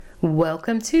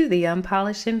Welcome to the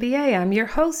Unpolished MBA. I'm your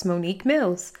host, Monique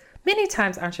Mills. Many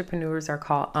times entrepreneurs are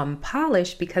called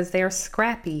unpolished because they are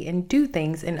scrappy and do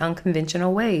things in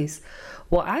unconventional ways.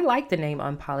 Well, I like the name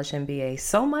Unpolished MBA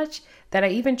so much that I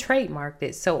even trademarked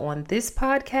it. So on this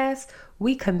podcast,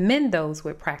 we commend those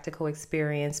with practical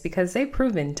experience because they've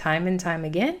proven time and time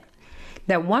again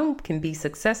that one can be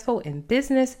successful in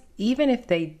business even if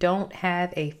they don't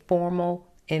have a formal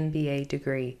MBA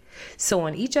degree. So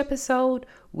on each episode,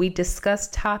 we discuss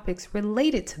topics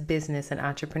related to business and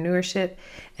entrepreneurship,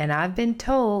 and I've been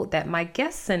told that my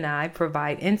guests and I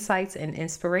provide insights and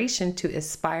inspiration to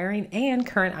aspiring and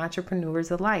current entrepreneurs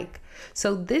alike.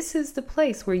 So this is the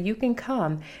place where you can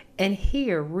come and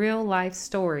hear real life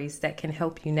stories that can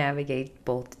help you navigate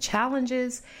both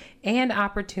challenges and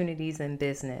opportunities in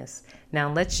business.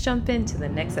 Now let's jump into the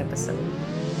next episode.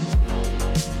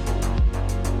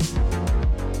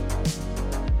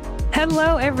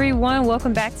 Hello, everyone.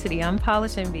 Welcome back to the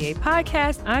Unpolished MBA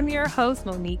podcast. I'm your host,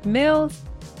 Monique Mills,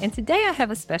 and today I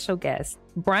have a special guest,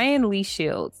 Brian Lee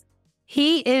Shields.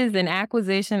 He is an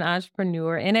acquisition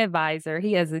entrepreneur and advisor.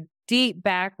 He has a deep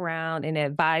background in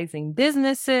advising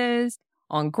businesses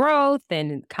on growth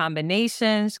and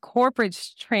combinations,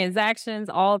 corporate transactions,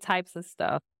 all types of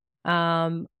stuff.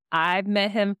 I've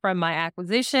met him from my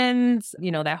acquisitions,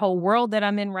 that whole world that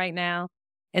I'm in right now.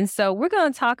 And so we're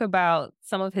going to talk about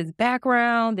some of his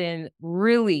background and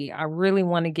I really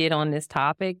want to get on this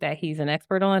topic that he's an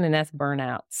expert on, and that's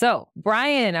burnout. So,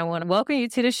 Brian, I want to welcome you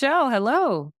to the show.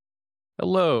 Hello.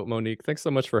 Hello, Monique. Thanks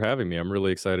so much for having me. I'm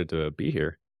really excited to be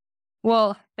here.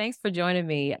 Well, thanks for joining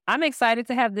me. I'm excited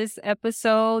to have this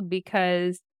episode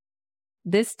because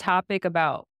this topic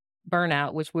about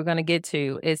burnout, which we're going to get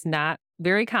to, is not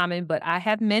very common, but I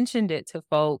have mentioned it to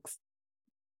folks.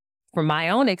 From my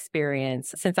own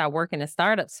experience, since I work in the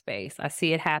startup space, I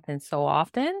see it happen so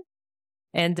often.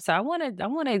 And so I want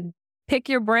to pick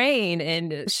your brain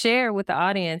and share with the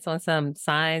audience on some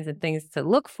signs and things to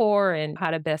look for and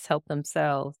how to best help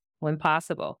themselves when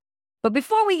possible. But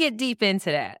before we get deep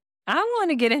into that, I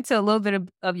want to get into a little bit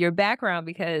of your background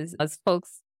because, as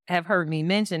folks have heard me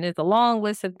mention, it's a long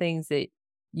list of things that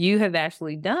you have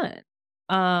actually done.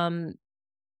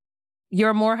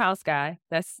 You're a Morehouse guy.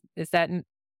 Is that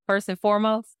first and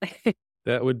foremost?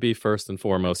 That would be first and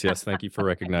foremost. Yes. Thank you for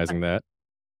recognizing that.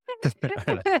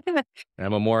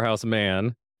 I'm a Morehouse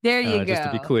man. There you go. Just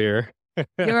to be clear.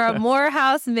 You're a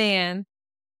Morehouse man.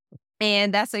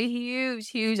 And that's a huge,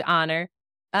 huge honor.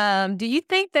 Do you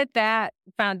think that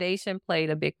foundation played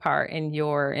a big part in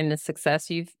the success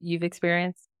you've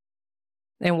experienced?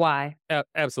 And why?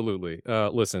 Absolutely.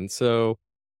 Listen, so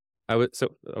I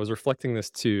was reflecting this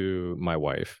to my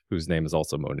wife, whose name is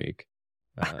also Monique.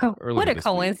 What a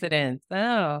coincidence.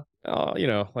 Oh.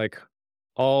 Like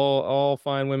all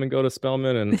fine women go to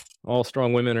Spelman and all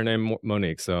strong women are named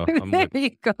Monique. So there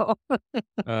you go.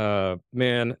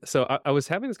 Man. So I was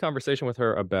having this conversation with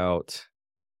her about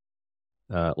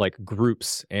like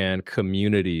groups and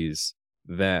communities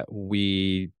that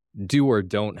we do or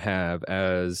don't have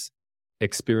as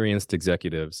experienced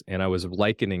executives. And I was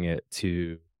likening it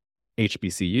to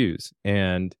HBCUs.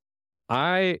 And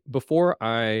before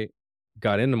I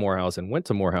got into Morehouse and went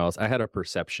to Morehouse, I had a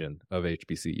perception of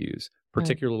HBCUs,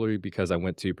 particularly because I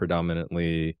went to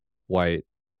predominantly white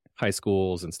high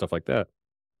schools and stuff like that.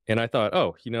 And I thought,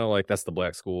 like that's the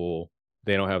black school.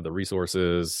 They don't have the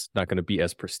resources, not going to be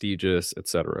as prestigious, et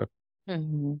cetera.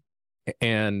 Mm-hmm.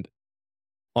 And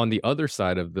on the other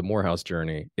side of the Morehouse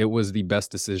journey, it was the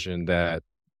best decision that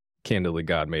candidly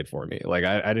God made for me. Like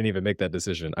I didn't even make that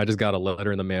decision. I just got a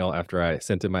letter in the mail after I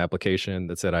sent in my application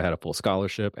that said I had a full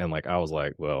scholarship. And I was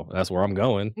like, well, that's where I'm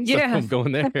going. Yeah. So I'm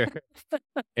going there.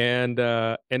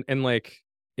 and like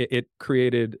it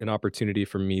created an opportunity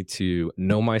for me to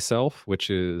know myself, which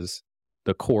is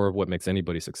the core of what makes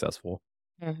anybody successful.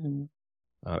 Mm-hmm.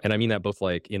 And I mean that both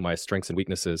like in my strengths and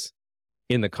weaknesses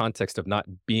in the context of not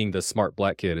being the smart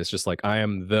black kid. It's just like, I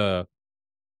am the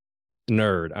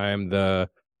nerd. I am the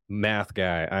math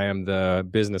guy. I am the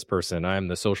business person. I am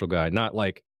the social guy, not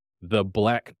like the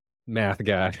black math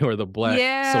guy or the black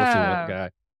social guy,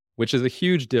 which is a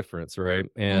huge difference, right?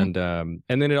 And and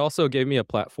then it also gave me a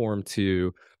platform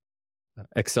to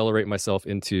accelerate myself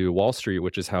into Wall Street,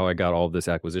 which is how I got all of this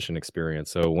acquisition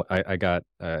experience. So I got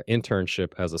an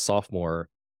internship as a sophomore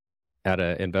at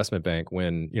an investment bank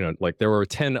when, like there were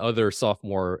 10 other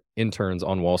sophomore interns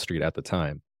on Wall Street at the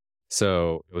time.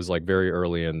 So it was like very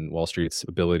early in Wall Street's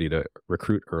ability to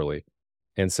recruit early.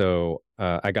 And so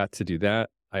I got to do that.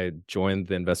 I joined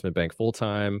the investment bank full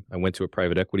time. I went to a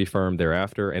private equity firm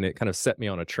thereafter, and it kind of set me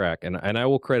on a track. And I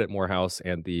will credit Morehouse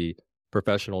and the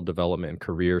professional development and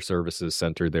career services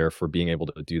center there for being able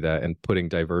to do that and putting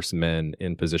diverse men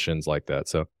in positions like that.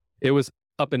 So it was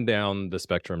up and down the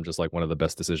spectrum, just like one of the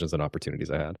best decisions and opportunities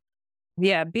I had.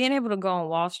 Yeah, being able to go on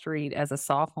Wall Street as a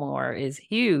sophomore is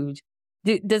huge.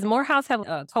 Does Morehouse have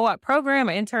a co-op program,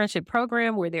 an internship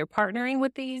program where they're partnering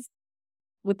with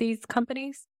these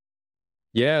companies?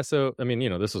 Yeah. So, I mean,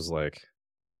 this was like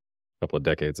a couple of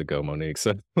decades ago, Monique.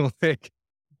 So like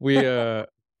we, so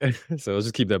let's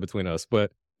just keep that between us.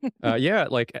 But yeah,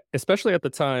 like especially at the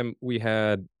time, we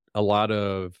had a lot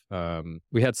of,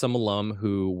 we had some alum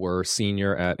who were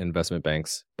senior at investment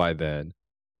banks by then,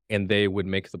 and they would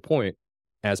make the point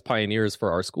as pioneers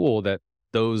for our school that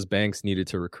those banks needed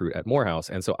to recruit at Morehouse.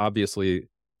 And so obviously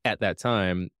at that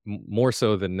time, more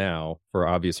so than now, for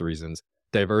obvious reasons,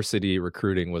 diversity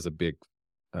recruiting was a big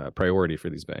priority for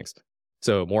these banks.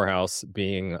 So Morehouse,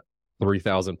 being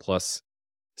 3,000 plus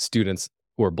students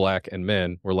who are Black and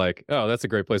men, were like, oh, that's a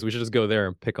great place. We should just go there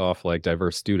and pick off like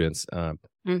diverse students.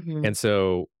 And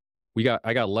so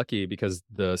I got lucky because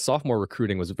the sophomore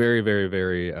recruiting was very, very,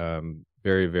 very,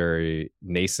 very, very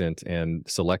nascent and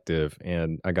selective.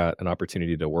 And I got an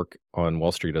opportunity to work on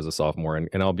Wall Street as a sophomore. And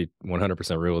I'll be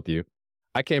 100% real with you.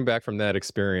 I came back from that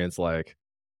experience like,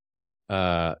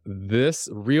 this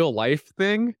real life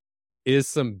thing is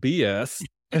some BS.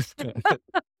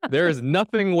 There is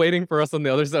nothing waiting for us on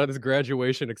the other side of this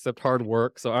graduation except hard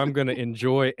work. So I'm going to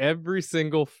enjoy every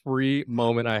single free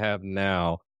moment I have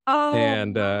now. Oh,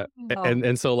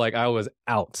 and so like I was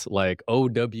out, like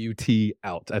OWT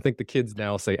out. I think the kids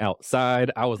now say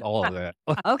outside. I was all of that.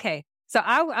 Okay. So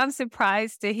I'm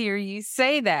surprised to hear you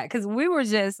say that, because we were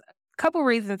just a couple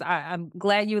reasons. I'm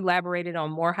glad you elaborated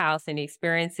on Morehouse and the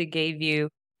experience it gave you,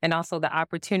 and also the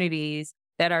opportunities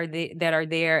that are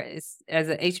there as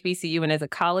a HBCU and as a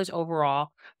college overall,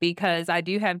 because I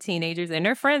do have teenagers and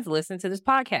their friends listen to this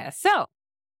podcast. So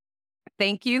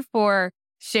thank you for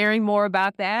sharing more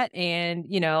about that and,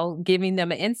 giving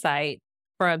them an insight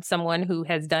from someone who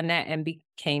has done that and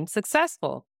became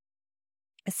successful.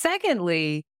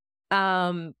 Secondly,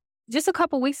 just a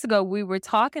couple weeks ago, we were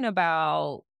talking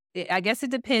about, I guess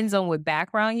it depends on what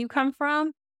background you come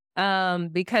from.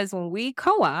 Because when we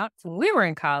co-opted, when we were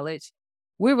in college,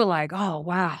 we were like, oh,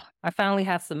 wow, I finally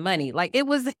have some money. Like it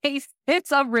was a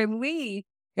sense of relief.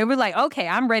 And we're like, okay,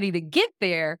 I'm ready to get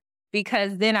there,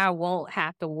 because then I won't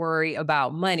have to worry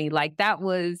about money. Like that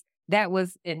was,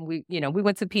 and we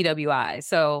went to PWI.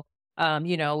 So, a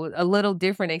little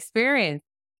different experience.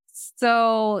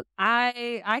 So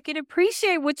I can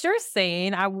appreciate what you're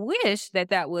saying. I wish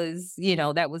that was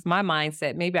my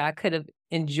mindset. Maybe I could have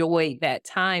enjoyed that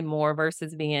time more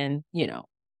versus being,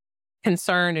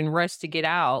 concerned and rushed to get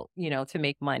out, to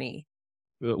make money.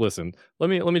 Listen, let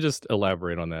me just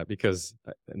elaborate on that, because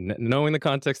knowing the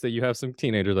context that you have some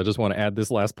teenagers, I just want to add this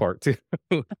last part too.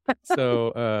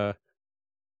 So,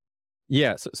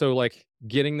 yeah, so like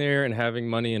getting there and having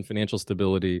money and financial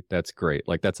stability, that's great.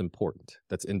 Like that's important.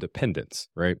 That's independence,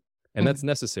 right? And that's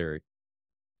necessary.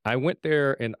 I went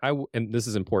there and this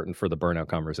is important for the burnout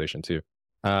conversation too.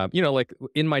 Like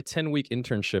in my 10-week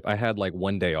internship, I had like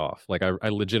 1 day off. Like I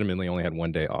legitimately only had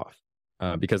 1 day off.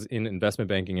 Because in investment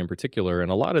banking in particular, and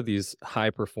a lot of these high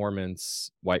performance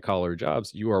white collar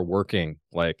jobs, you are working,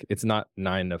 like it's not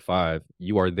 9 to 5.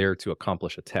 You are there to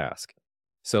accomplish a task.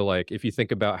 So like if you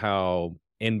think about how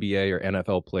NBA or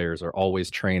NFL players are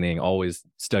always training, always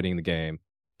studying the game,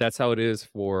 that's how it is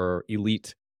for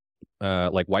elite,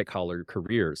 like white collar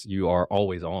careers. You are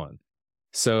always on.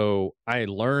 So I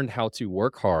learned how to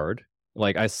work hard.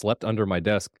 Like I slept under my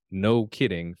desk, no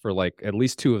kidding, for like at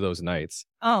least 2 of those nights.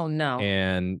 Oh no.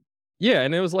 And yeah,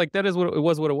 and it was like, that is what it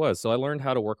was. So I learned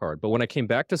how to work hard. But when I came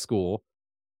back to school,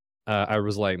 I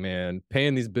was like, man,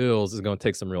 paying these bills is going to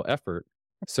take some real effort.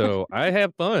 So I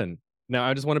have fun. Now,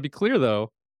 I just want to be clear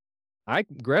though. I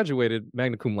graduated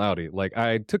magna cum laude. Like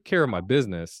I took care of my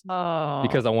business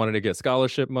because I wanted to get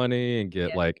scholarship money and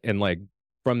get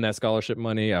from that scholarship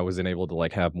money, I was able to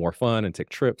like have more fun and take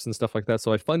trips and stuff like that.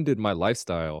 So I funded my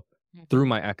lifestyle through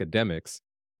my academics.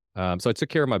 So I took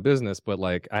care of my business, but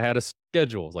like I had a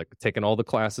schedule, like taking all the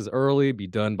classes early, be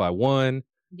done by 1,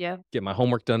 get my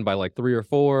homework done by like 3 or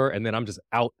 4. And then I'm just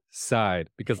outside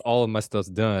because all of my stuff's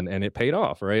done, and it paid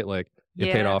off, right? Like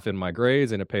it paid off in my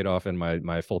grades and it paid off in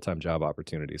my full-time job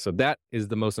opportunity. So that is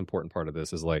the most important part of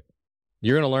this, is like,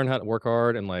 you're going to learn how to work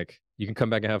hard and like you can come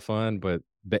back and have fun, but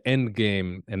the end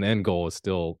game and the end goal is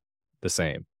still the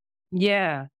same.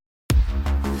 Yeah.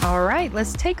 All right,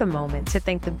 let's take a moment to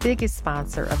thank the biggest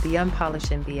sponsor of the Unpolished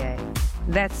MBA.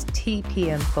 That's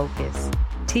TPM Focus.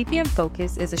 TPM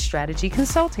Focus is a strategy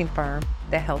consulting firm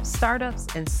that helps startups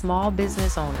and small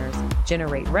business owners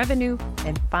generate revenue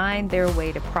and find their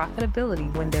way to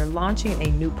profitability when they're launching a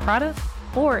new product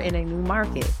or in a new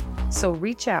market. So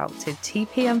reach out to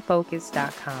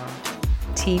tpmfocus.com.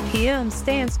 TPM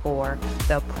stands for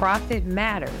The Profit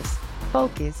Matters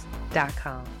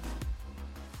Focus.com.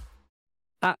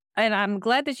 And I'm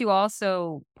glad that you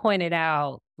also pointed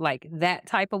out like that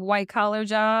type of white collar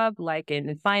job, like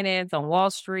in finance on Wall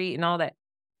Street and all that.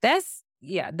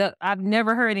 I've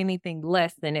never heard anything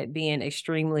less than it being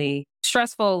extremely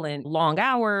stressful and long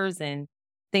hours and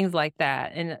things like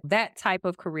that. And that type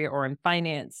of career, or in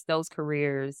finance, those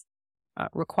careers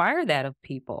require that of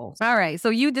people. All right.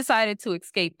 So you decided to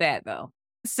escape that though.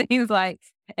 Seems like,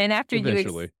 and after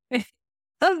Eventually.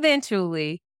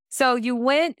 Eventually. So you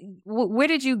went, where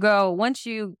did you go once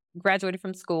you graduated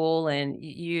from school and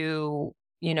you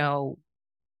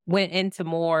went into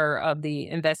more of the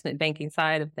investment banking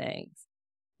side of things?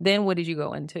 Then what did you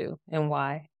go into and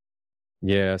why?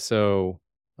 Yeah. So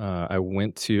I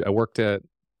worked at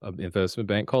an investment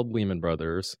bank called Lehman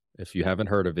Brothers. If you haven't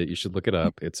heard of it, you should look it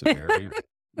up. It's very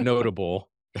notable.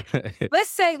 Can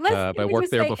I we worked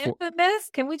just there say before. infamous?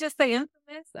 Can we just say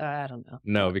infamous? I don't know.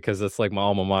 No, because it's like my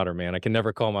alma mater, man. I can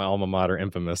never call my alma mater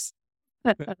infamous.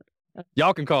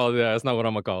 Y'all can call it that. That's not what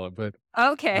I'm gonna call it. But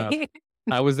Okay.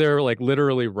 I was there like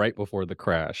literally right before the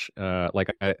crash.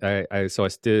 Like I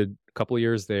did a couple of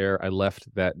years there. I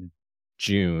left that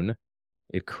June.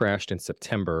 It crashed in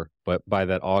September, but by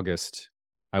that August,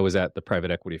 I was at the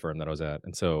private equity firm that I was at.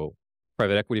 And so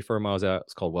private equity firm I was at,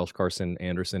 it's called Welsh Carson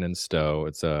Anderson and Stowe.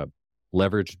 It's a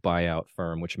leveraged buyout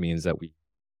firm, which means that we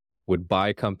would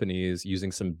buy companies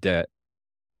using some debt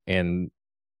and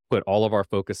put all of our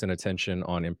focus and attention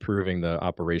on improving the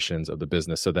operations of the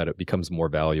business so that it becomes more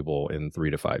valuable in 3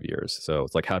 to 5 years. So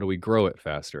it's like, how do we grow it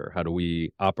faster? How do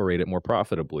we operate it more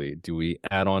profitably? Do we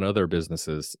add on other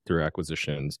businesses through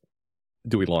acquisitions?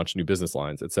 Do we launch new business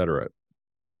lines, et cetera?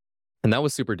 And that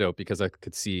was super dope because I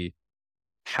could see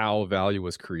how value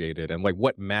was created and like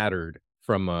what mattered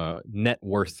from a net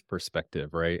worth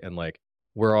perspective, right? And like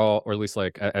we're all, or at least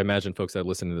like I imagine folks that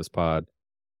listen to this pod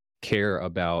care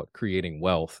about creating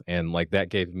wealth. And like that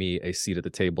gave me a seat at the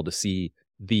table to see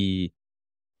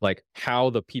like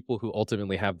how the people who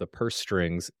ultimately have the purse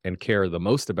strings and care the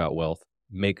most about wealth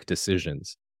make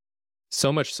decisions.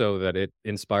 So much so that it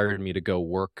inspired me to go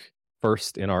work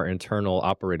first in our internal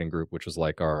operating group, which was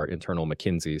like our internal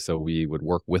McKinsey. So we would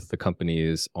work with the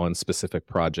companies on specific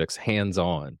projects,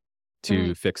 hands-on,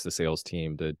 to fix the sales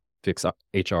team, to fix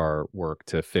HR work,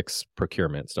 to fix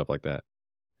procurement, stuff like that.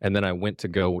 And then I went to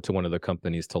go to one of the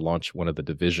companies to launch one of the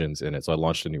divisions in it. So I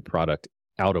launched a new product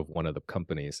out of one of the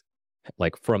companies,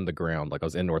 like from the ground. Like I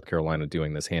was in North Carolina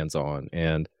doing this hands-on.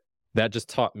 And that just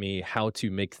taught me how to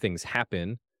make things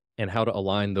happen and how to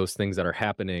align those things that are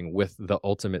happening with the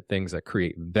ultimate things that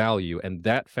create value. And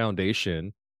that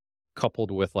foundation, coupled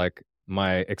with like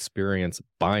my experience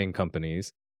buying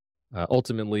companies,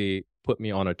 ultimately put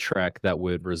me on a track that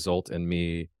would result in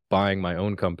me buying my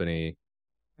own company,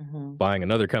 buying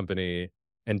another company,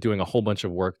 and doing a whole bunch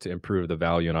of work to improve the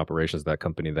value and operations of that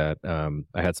company that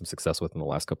I had some success with in the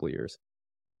last couple of years.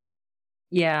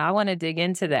 Yeah, I want to dig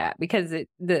into that because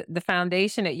the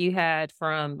foundation that you had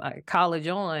from college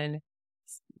on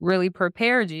really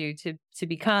prepared you to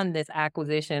become this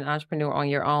acquisition entrepreneur on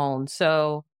your own.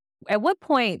 So at what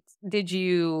point did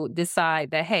you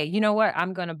decide that, hey, you know what,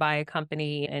 I'm going to buy a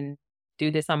company and do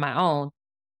this on my own?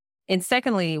 And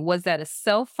secondly, was that a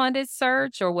self-funded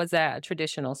search or was that a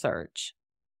traditional search?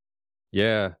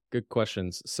 Yeah, good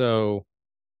questions. So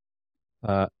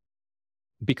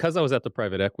because I was at the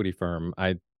private equity firm,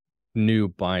 I knew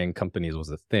buying companies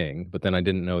was a thing, but then I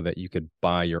didn't know that you could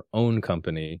buy your own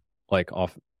company like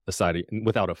off the side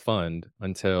without a fund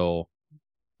until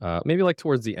maybe like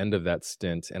towards the end of that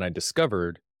stint. And I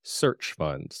discovered search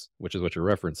funds, which is what you're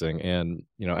referencing. And,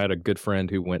 I had a good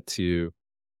friend who went to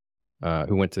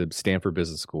Stanford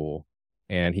Business School,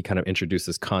 and he kind of introduced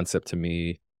this concept to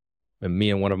me. And me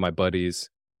and one of my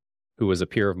buddies, who was a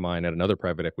peer of mine at another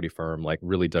private equity firm, like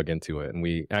really dug into it. And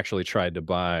we actually tried to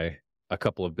buy a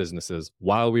couple of businesses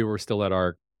while we were still at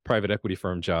our private equity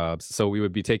firm jobs. So we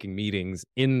would be taking meetings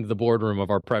in the boardroom of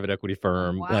our private equity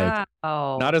firm, like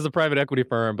not as a private equity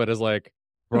firm, but as like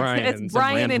Brian, it's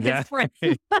Brian and his friends.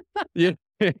 Yeah,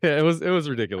 it was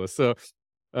ridiculous. So,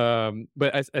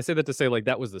 but I say that to say like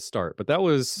that was the start, but that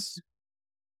was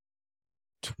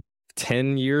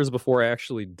 10 years before I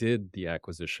actually did the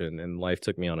acquisition, and life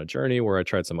took me on a journey where I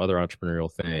tried some other entrepreneurial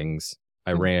things.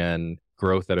 I ran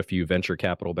growth at a few venture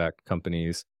capital backed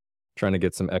companies, trying to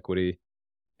get some equity.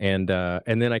 And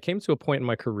then I came to a point in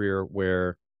my career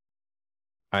where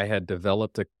I had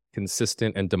developed a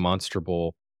consistent and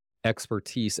demonstrable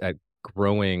expertise at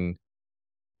growing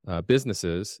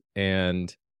businesses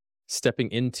and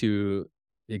stepping into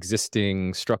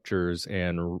existing structures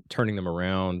and turning them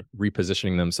around,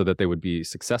 repositioning them so that they would be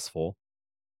successful.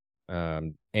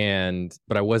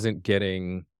 But I wasn't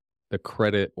getting the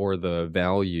credit or the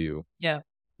value Yeah.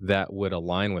 that would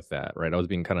align with that, right? I was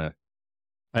being kind of,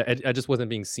 I just wasn't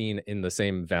being seen in the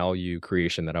same value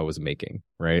creation that I was making,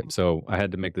 right? So I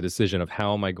had to make the decision of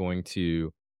how am I going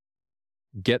to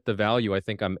get the value I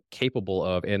think I'm capable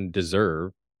of and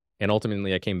deserve. And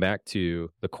ultimately, I came back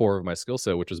to the core of my skill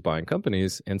set, which was buying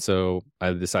companies. And so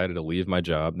I decided to leave my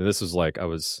job. And this was like I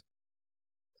was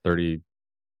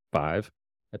 35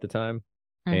 at the time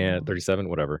and Mhm. 37,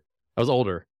 whatever. I was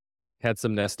older, had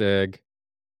some nest egg,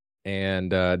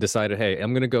 and decided, hey,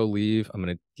 I'm going to go leave. I'm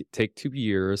going to take 2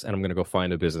 years and I'm going to go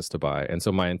find a business to buy. And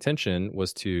so my intention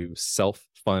was to self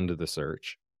fund the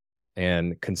search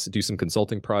and do some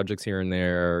consulting projects here and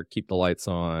there, keep the lights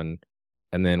on.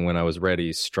 And then when I was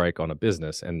ready, strike on a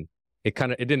business. And it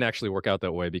didn't actually work out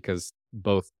that way because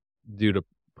both due to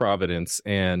providence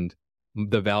and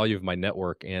the value of my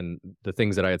network and the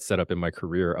things that I had set up in my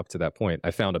career up to that point,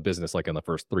 I found a business like in the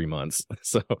first 3 months.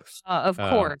 So, Of uh,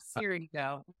 course. Here you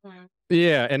go. Mhm.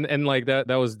 yeah, and like that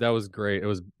was great. It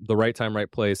was the right time,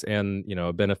 right place, and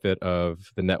a benefit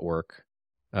of the network.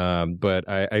 But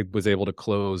I was able to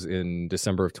close in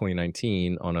December of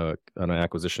 2019 on an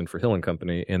acquisition for Hill and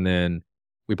Company, and then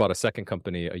we bought a second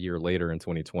company a year later in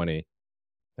 2020.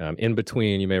 In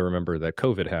between, you may remember that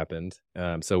COVID happened,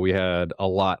 so we had a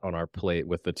lot on our plate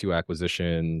with the two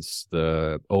acquisitions,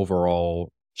 the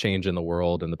overall change in the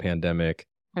world, and the pandemic.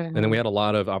 And then we Mhm. had a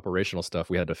lot of operational stuff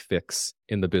we had to fix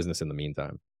in the business in the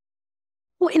meantime.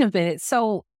 Wait a minute.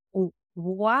 So,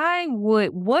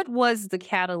 what was the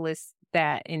catalyst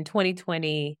that in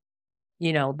 2020,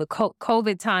 the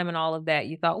COVID time and all of that,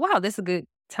 you thought, wow, this is a good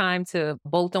time to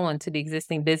bolt on to the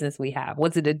existing business we have?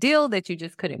 Was it a deal that you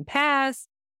just couldn't pass?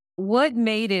 What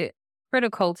made it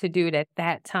critical to do it at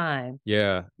that time?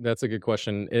 Yeah, that's a good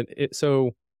question.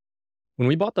 So when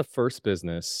we bought the first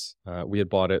business, we had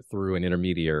bought it through an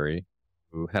intermediary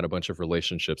who had a bunch of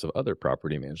relationships of other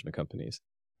property management companies.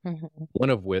 Mhm. One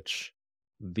of which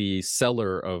the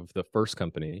seller of the first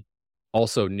company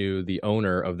also knew the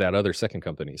owner of that other second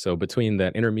company. So between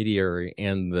that intermediary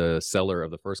and the seller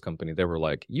of the first company, they were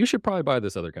like, "You should probably buy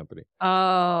this other company."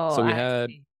 Oh, So we I had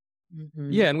see. Mhm.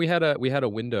 yeah, and we had a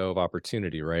window of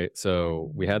opportunity, right?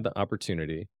 So we Mhm. had the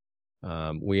opportunity.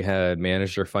 We had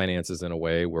managed our finances in a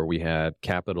way where we had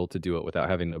capital to do it without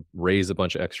having to raise a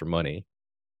bunch of extra money.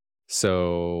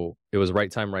 So it was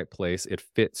right time, right place. It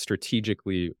fit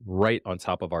strategically right on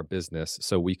top of our business.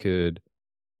 So we could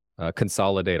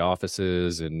consolidate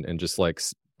offices and just like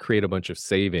create a bunch of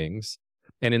savings.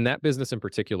 And in that business in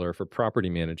particular, for property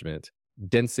management,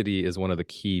 density is one of the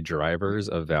key drivers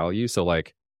of value. So,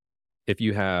 like, if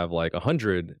you have like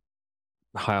 100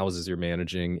 houses you're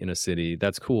managing in a city,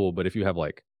 that's cool. But if you have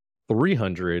like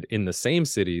 300 in the same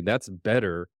city, that's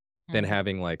better than Mhm.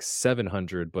 having like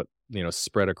 700, but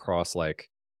spread across like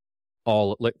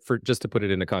all like for just to put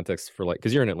it into context for like,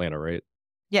 because you're in Atlanta, right?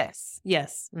 Yes.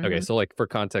 Yes. Okay, Mhm. so like for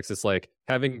context, it's like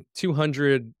having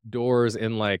 200 doors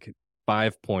in like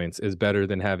 5 points is better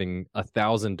than having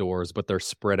 1,000 doors, but they're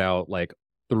spread out like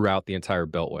throughout the entire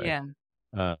beltway. Yeah.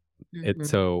 Uh, it Mhm.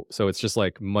 so it's just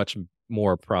like much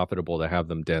more profitable to have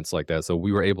them dense like that. So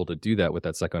we were able to do that with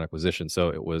that second acquisition. So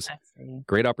it was I see.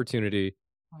 great opportunity.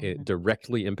 It Mhm.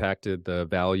 directly impacted the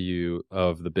value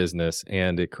of the business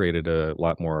and it created a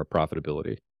lot more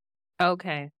profitability.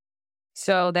 Okay.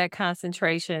 So that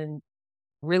concentration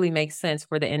really makes sense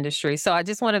for the industry. So I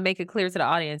just want to make it clear to the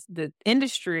audience, the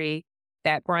industry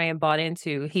that Brian bought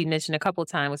into, he mentioned a couple of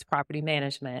times was property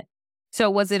management. So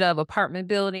was it of apartment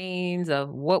buildings, of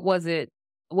what was it?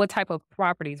 What type of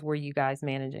properties were you guys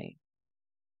managing?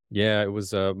 Yeah, it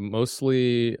was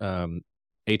mostly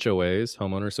HOAs,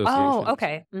 homeowner Oh, associations,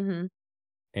 okay. Mhm.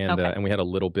 and Okay. and we had a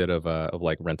little bit of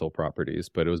like rental properties,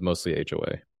 but it was mostly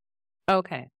HOA.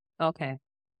 Okay. Okay.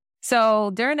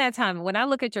 So during that time, when I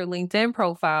look at your LinkedIn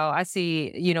profile, I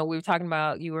see, we were talking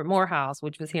about you were at Morehouse,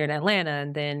 which was here in Atlanta,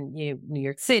 and then New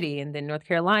York City, and then North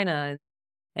Carolina,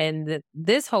 and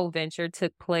this whole venture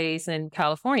took place in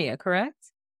California,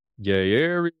 correct? Yeah,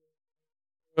 yeah.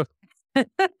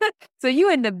 So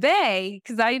you in the Bay,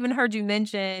 because I even heard you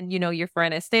mention, your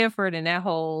friend at Stanford and that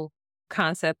whole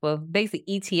concept of basic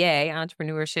ETA,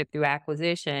 entrepreneurship through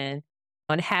acquisition,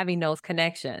 on having those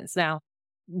connections. Now,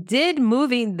 did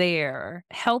moving there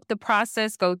help the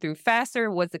process go through faster?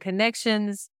 Was the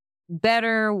connections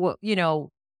better?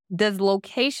 Does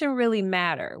location really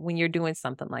matter when you're doing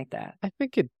something like that? I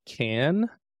think it can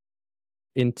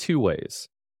in two ways.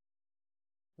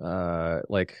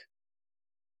 Like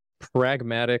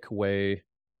pragmatic way,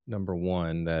 number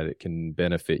one, that it can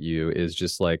benefit you is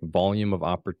just like volume of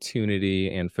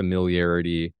opportunity and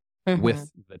familiarity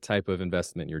with the type of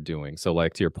investment you're doing. So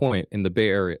like to your point, in the Bay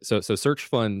Area, so search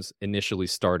funds initially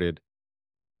started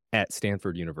at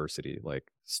Stanford University. Like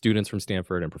students from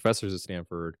Stanford and professors at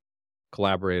Stanford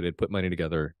collaborated, put money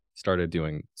together, started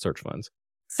doing search funds.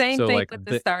 Same So thing like with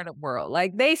the startup world.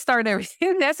 Like they start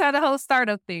everything. That's how the whole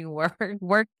startup thing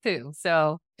worked too.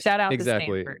 So shout out to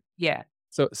exactly. Stanford. Yeah.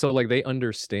 So like they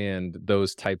understand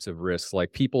those types of risks.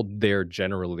 Like people there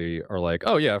generally are like,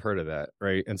 oh yeah, I've heard of that,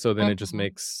 right? And so then it just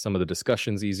makes some of the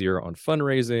discussions easier on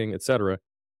fundraising, etc.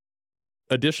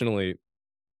 Additionally,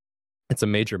 it's a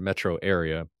major metro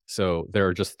area, so there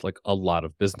are just like a lot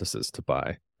of businesses to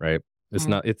buy, right? It's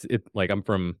not it's like I'm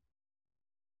from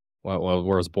well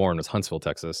where I was born is Huntsville,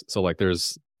 Texas. So like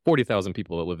there's 40,000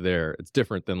 people that live there. It's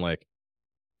different than like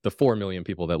the 4 million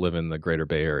people that live in the greater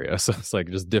Bay Area. So it's like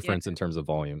just difference in terms of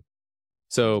volume.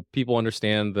 So people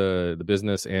understand the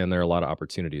business and there are a lot of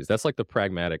opportunities. That's like the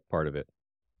pragmatic part of it.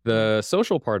 The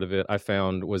social part of it I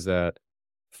found was that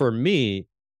for me,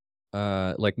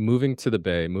 like moving to the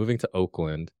Bay, moving to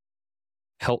Oakland,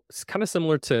 helps kind of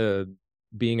similar to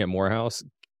being at Morehouse.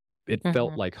 It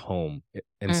felt like home.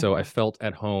 And so I felt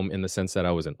at home in the sense that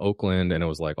I was in Oakland and it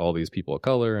was like all these people of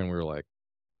color and we were like,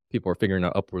 people are figuring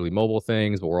out upwardly mobile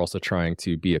things, but we're also trying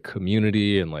to be a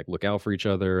community and like look out for each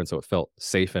other. And so it felt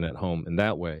safe and at home in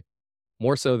that way,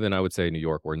 more so than I would say New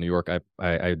York, where New York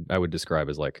I would describe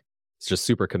as like it's just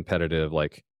super competitive.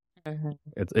 Like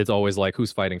it's always like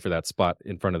who's fighting for that spot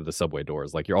in front of the subway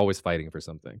doors. Like you're always fighting for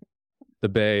something. The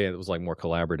Bay, it was like more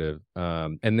collaborative.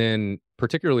 And then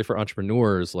particularly for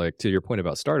entrepreneurs, like to your point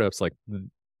about startups, like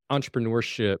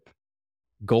entrepreneurship,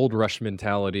 gold rush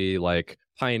mentality, like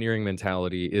pioneering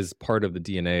mentality is part of the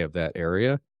DNA of that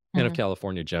area and of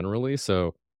California generally.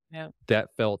 So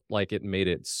that felt like it made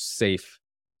it safe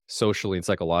socially and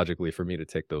psychologically for me to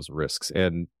take those risks.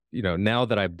 And, you know, now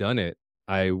that I've done it,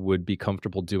 I would be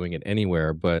comfortable doing it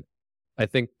anywhere. But I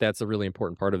think that's a really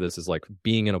important part of this is like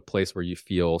being in a place where you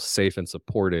feel safe and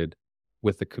supported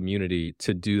with the community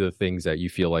to do the things that you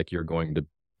feel like you're going to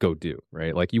go do,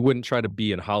 right? Like you wouldn't try to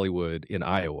be in Hollywood in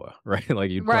Iowa, right? Like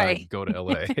you'd probably go to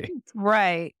LA.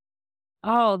 Right.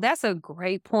 Oh, that's a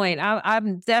great point.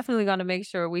 I'm definitely going to make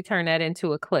sure we turn that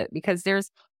into a clip because there's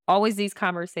always these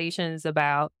conversations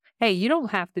about, hey, you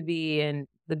don't have to be in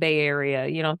the Bay Area.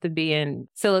 You don't have to be in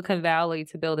Silicon Valley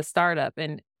to build a startup.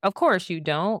 And of course you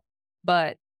don't,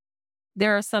 but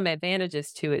there are some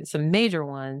advantages to it, some major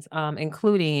ones,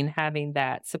 including having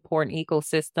that support and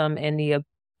ecosystem and the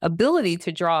ability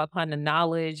to draw upon the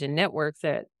knowledge and networks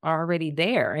that are already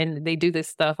there. And they do this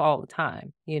stuff all the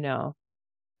time, you know?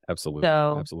 Absolutely.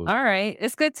 So, Absolutely. all right.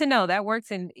 It's good to know that works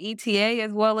in ETA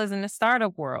as well as in the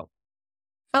startup world.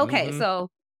 Okay. So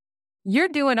you're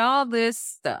doing all this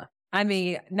stuff. I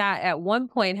mean, not at one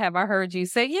point have I heard you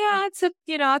say, yeah,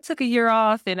 I took a year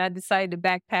off and I decided to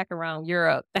backpack around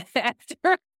Europe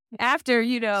after,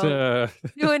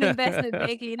 doing investment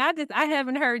banking. I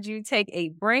haven't heard you take a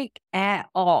break at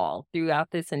all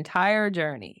throughout this entire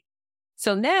journey.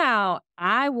 So now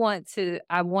I want to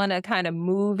kind of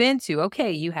move into,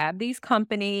 okay, you have these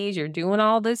companies, you're doing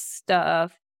all this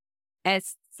stuff. At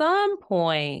some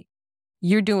point,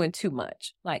 you're doing too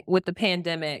much, like with the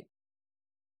pandemic,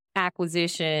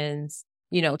 acquisitions,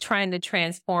 trying to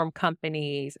transform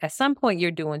companies. At some point, you're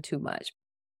doing too much.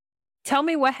 Tell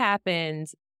me what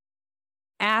happens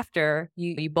after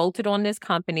you bolted on this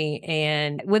company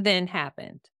and what then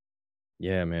happened.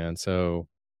 Yeah, man. So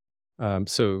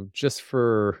just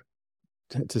to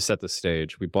set the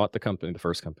stage, we bought the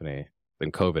first company,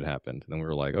 then COVID happened. And then we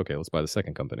were like, okay, let's buy the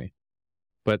second company.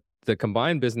 But the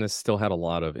combined business still had a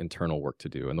lot of internal work to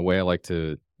do. And the way I like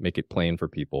to make it plain for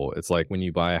people, it's like when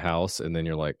you buy a house and then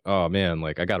you're like, oh man,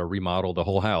 like I got to remodel the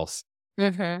whole house.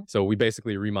 So we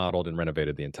basically remodeled and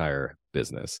renovated the entire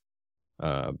business.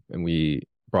 And we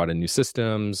brought in new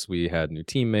systems. We had new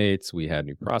teammates. We had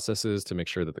new processes to make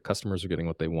sure that the customers were getting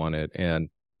what they wanted. And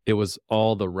it was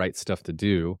all the right stuff to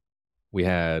do.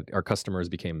 Our customers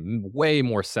became way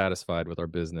more satisfied with our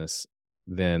business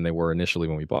than they were initially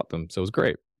when we bought them. So it was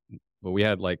great. But we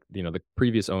had the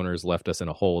previous owners left us in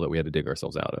a hole that we had to dig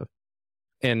ourselves out of.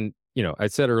 And, I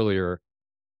said earlier,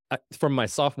 from my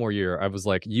sophomore year, I was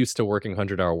like used to working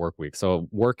 100-hour work weeks. So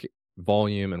work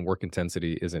volume and work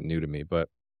intensity isn't new to me. But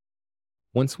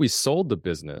once we sold the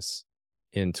business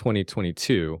in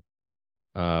 2022,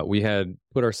 we had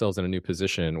put ourselves in a new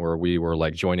position where we were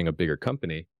like joining a bigger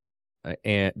company,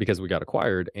 and because we got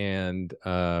acquired, and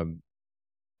I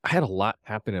had a lot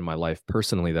happen in my life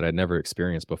personally that I'd never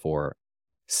experienced before.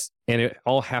 And it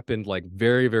all happened like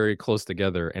very, very close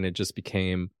together. And it just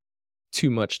became too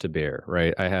much to bear,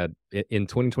 right? In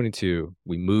 2022,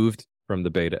 we moved from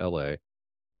the Bay to LA,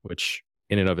 which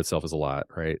in and of itself is a lot,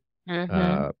 right?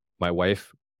 Mm-hmm. My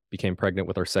wife became pregnant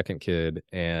with our second kid,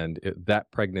 and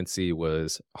that pregnancy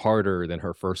was harder than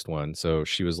her first one. So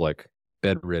she was like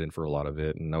bedridden for a lot of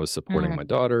it. And I was supporting my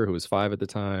daughter, who was 5 at the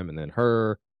time, and then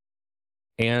her,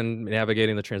 and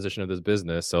navigating the transition of this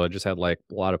business. So I just had like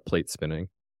a lot of plates spinning.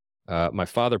 My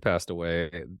father passed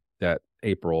away that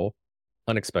April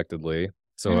unexpectedly.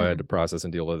 So I had to Mm. process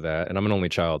and deal with that. And I'm an only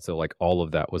child. So like all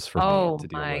of that was for me Oh to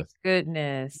deal my with.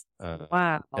 goodness. Uh,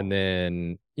 Wow. and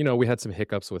then, we had some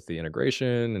hiccups with the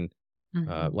integration, and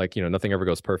Mhm. nothing ever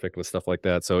goes perfect with stuff like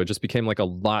that. So it just became like a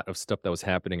lot of stuff that was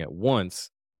happening at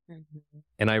once. Mhm.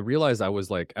 And I realized I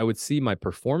would see my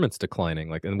performance declining,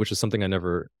 like, and which is something I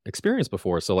never experienced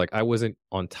before. So like I wasn't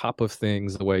on top of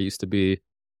things the way I used to be.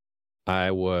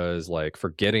 I was like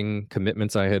forgetting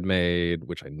commitments I had made,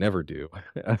 which I never do.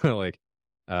 Like,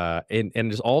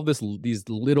 and just all of these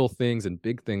little things and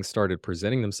big things started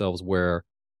presenting themselves where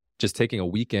just taking a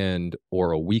weekend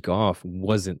or a week off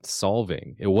wasn't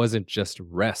solving. It wasn't just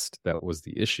rest that was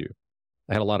the issue.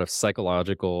 I had a lot of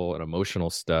psychological and emotional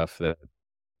stuff that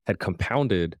had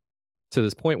compounded to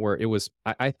this point where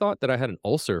I thought that I had an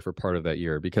ulcer for part of that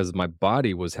year because my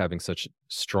body was having such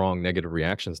strong negative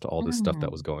reactions to all this stuff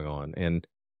that was Mm. going on. And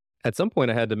at some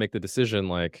point I had to make the decision,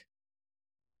 like,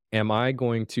 am I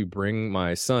going to bring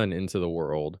my son into the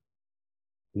world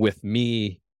with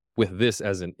me with this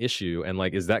as an issue? And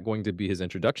like, is that going to be his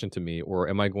introduction to me? Or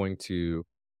am I going to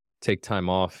take time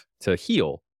off to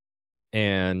heal?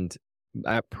 And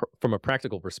from a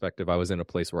practical perspective, I was in a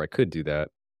place where I could do that.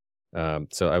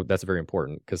 That's very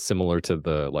important because similar to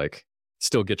the like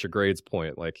still get your grades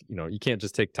point, like, you can't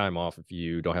just take time off if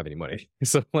you don't have any money.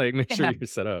 So like make sure Yeah. you're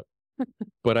set up.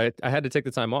 But I had to take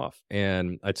the time off,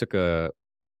 and I took an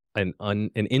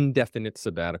indefinite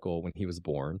sabbatical when he was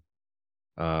born.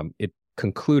 It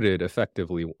concluded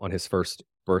effectively on his first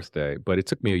birthday, but it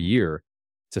took me a Mhm. year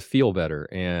to feel better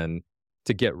and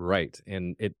to get right.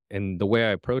 And the way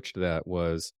I approached that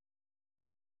was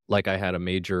like I had a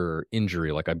major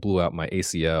injury, like I blew out my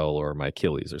ACL or my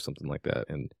Achilles or something like that.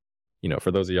 And,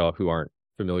 for those of y'all who aren't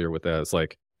familiar with that, it's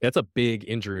like that's a big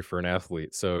injury for an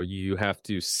athlete. So you have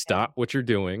to Yeah. stop what you're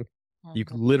doing. You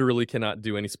Mhm. literally cannot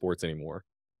do any sports anymore.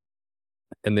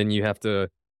 And then you have to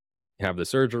have the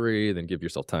surgery, then give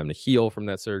yourself time to heal from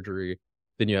that surgery.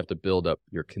 Then you have to build up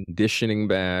your conditioning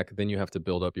back. Then you have to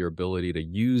build up your ability to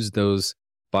use those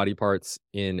body parts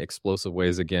in explosive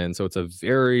ways again. So it's a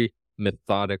very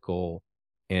methodical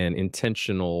and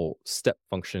intentional step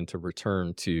function to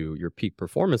return to your peak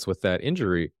performance with that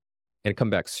injury and come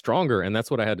back stronger. And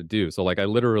that's what I had to do. So like I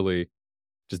literally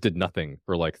just did nothing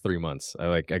for like 3 months.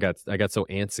 I got so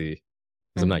antsy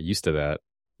because I'm Mhm. not used to that.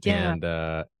 Yeah.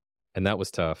 And that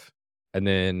was tough. And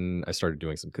then I started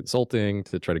doing some consulting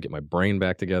to try to get my brain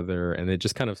back together, and it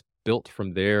just kind of built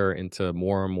from there into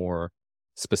more and more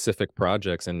specific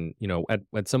projects. And,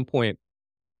 at some point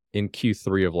in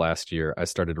Q3 of last year, I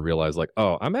started to realize like,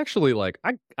 oh, I'm actually like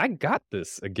I got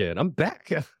this again. I'm back.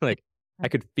 Like I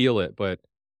could feel it, but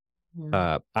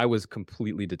Mhm. I was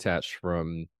completely detached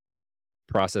from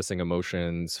processing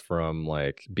emotions, from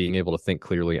like being able to think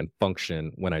clearly and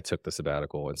function when I took the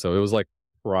sabbatical. And so it was like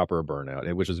proper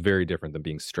burnout, which is very different than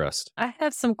being stressed. I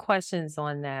have some questions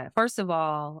on that. First of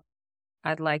all,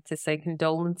 I'd like to say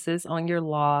condolences on your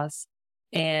loss.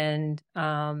 And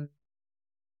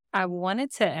I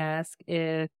wanted to ask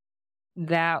if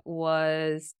that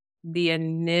was the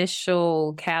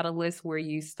initial catalyst where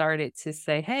you started to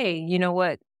say, hey, you know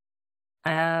what?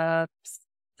 Uh,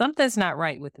 something's not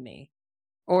right with me.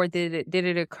 Or did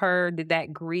it occur? Did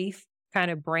that grief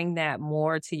kind of bring that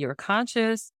more to your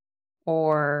conscious,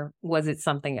 or was it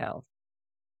something else?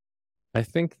 I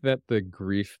think that the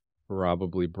grief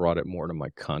probably brought it more to my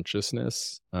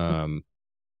consciousness. I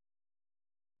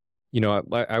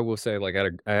will say, like,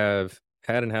 I have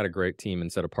had and had a great team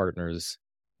and set of partners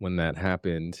when that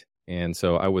happened. And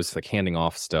so I was like handing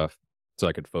off stuff so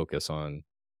I could focus on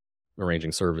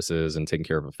arranging services and taking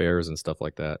care of affairs and stuff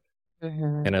like that.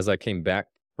 Mhm. And as I came back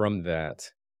from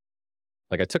that,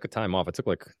 like I took a time off. I took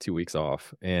like 2 weeks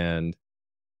off,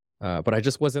 but I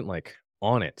just wasn't like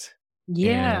on it.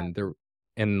 Yeah. And there,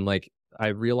 and like I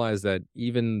realized that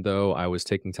even though I was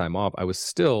taking time off, I was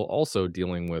still also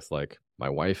dealing with like my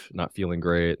wife not feeling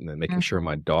great and then making sure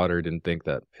my Mhm. daughter didn't think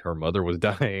that her mother was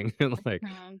dying and like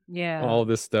Yeah. all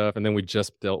this stuff. And then we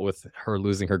just dealt with her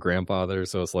losing her grandfather.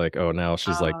 So it's like, oh, now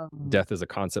she's like, Um, death is a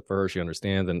concept for her. She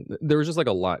understands. And there was just like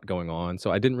a lot going on.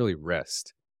 So I didn't really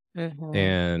rest. mhm.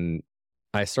 And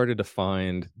I started to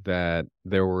find that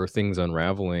there were things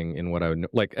unraveling in what I would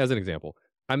like, as an example,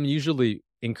 I'm usually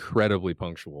incredibly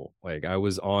punctual. Like I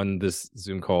was on this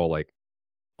Zoom call, like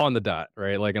on the dot,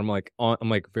 right? I'm like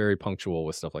very punctual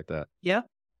with stuff like that. Yep.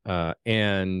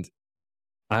 And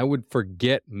I would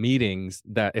forget meetings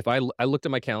that if I looked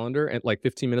at my calendar at like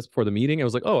 15 minutes before the meeting, I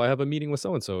was like, oh, I have a meeting with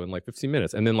so and so in like 15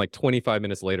 minutes. And then like 25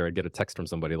 minutes later, I'd get a text from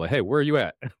somebody like, hey, where are you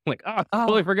at? I'm like, ah,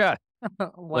 totally Oh, forgot.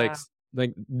 Like, wow.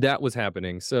 like that was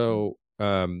happening. So,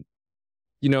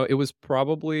 it was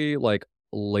probably like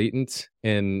latent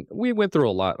and we went through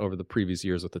a lot over the previous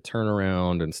years with the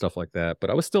turnaround and stuff like that. But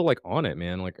I was still like on it,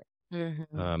 man. Like,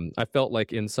 Mhm. I felt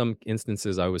like in some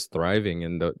instances I was thriving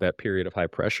in that period of high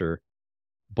pressure,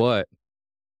 but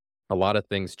a lot of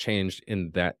things changed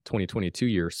in that 2022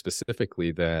 year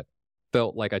specifically that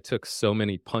felt like I took so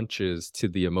many punches to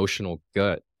the emotional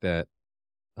gut that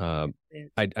um, Yeah.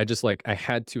 I just like I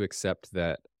had to accept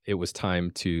that it was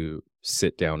time to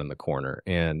sit down in the corner.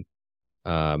 And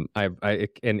and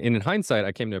in hindsight,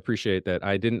 I came to appreciate that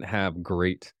I didn't have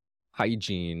great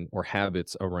hygiene or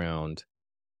habits around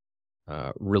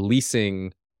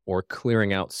releasing or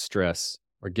clearing out stress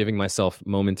or giving myself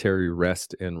momentary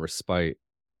rest and respite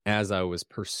as I was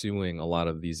pursuing a lot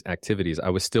of these activities. I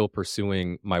was still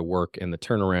pursuing my work and the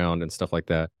turnaround and stuff like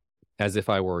that as if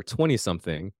I were 20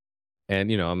 something.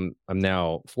 And I'm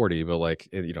now 40, but like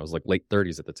it was like late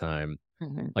 30s at the time.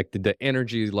 Mhm. Like the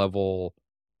energy level,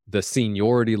 the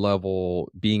seniority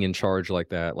level, being in charge like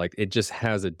that, like it just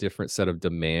has a different set of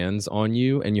demands on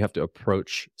you. And you have to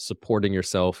approach supporting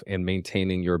yourself and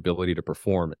maintaining your ability to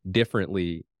perform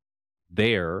differently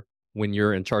there when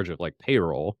you're in charge of like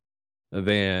payroll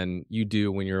than you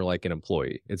do when you're like an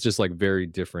employee. It's just like very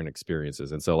different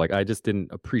experiences. And so like I just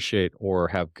didn't appreciate or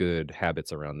have good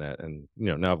habits around that. And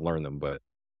now I've learned them, but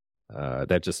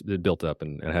that just it built up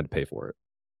and I had to pay for it.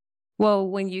 Well,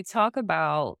 when you talk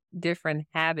about different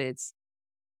habits,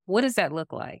 what does that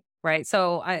look like? Right.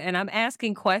 So, I'm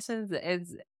asking questions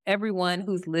as everyone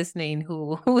who's listening,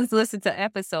 who has listened to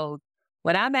episodes.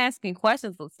 When I'm asking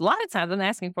questions, a lot of times I'm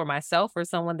asking for myself or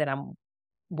someone that I'm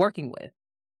working with.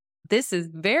 This is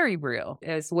very real,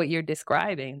 is what you're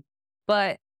describing.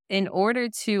 But in order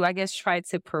to, I guess, try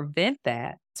to prevent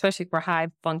that, especially for high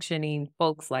functioning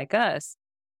folks like us,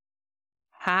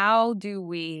 how do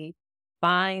we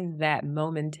find that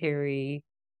momentary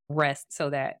rest so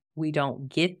that we don't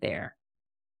get there?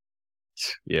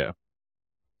 Yeah.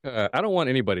 I don't want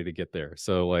anybody to get there.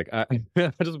 So like I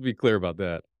just be clear about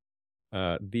that.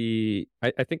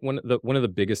 I think one of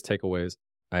the biggest takeaways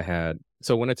I had.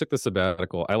 So when I took the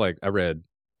sabbatical, I read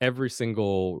every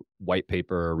single white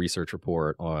paper, research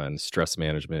report on stress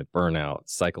management, burnout,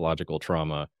 psychological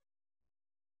trauma,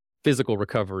 physical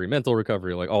recovery, mental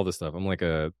recovery, like all this stuff. I'm like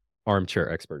a armchair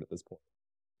expert at this point.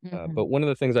 But Mhm. one of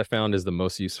the things I found is the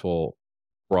most useful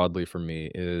broadly for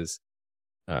me is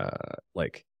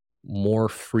like more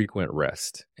frequent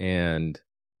rest, and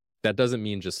that doesn't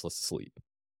mean just sleep.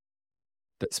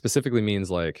 That specifically means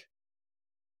like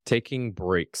taking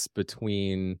breaks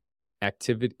between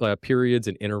activity periods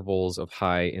and intervals of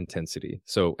high intensity.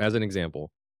 So, as an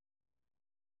example,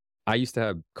 I used to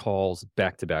have calls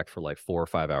back to back for like 4 or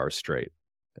 5 hours straight.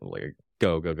 Like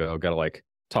go, go, go. Got to like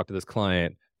talk to this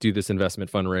client, do this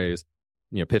investment fundraise,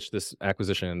 pitch this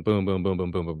acquisition, boom, boom, boom,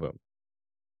 boom, boom, boom, boom.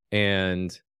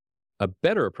 And a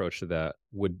better approach to that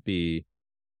would be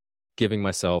giving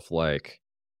myself like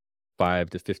 5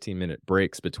 to 15 minute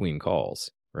breaks between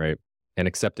calls, right? And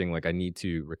accepting like I need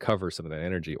to recover some of that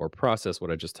energy or process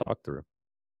what I just talked through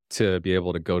to be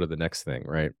able to go to the next thing,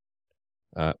 right?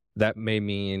 That may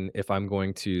mean if I'm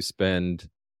going to spend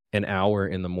an hour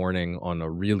in the morning on a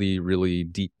really, really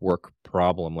deep work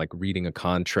problem, like reading a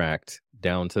contract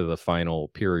down to the final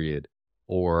period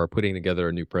or putting together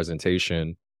a new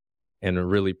presentation and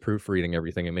really proofreading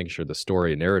everything and making sure the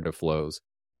story and narrative flows,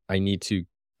 I need to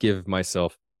give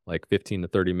myself like 15 to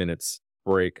 30 minutes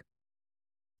break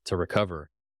to recover.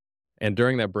 And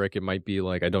during that break, it might be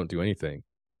like I don't do anything.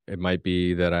 It might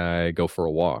be that I go for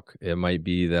a walk. It might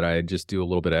be that I just do a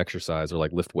little bit of exercise or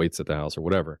like lift weights at the house or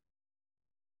whatever.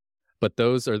 But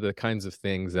those are the kinds of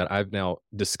things that I've now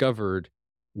discovered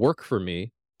work for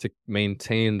me to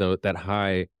maintain that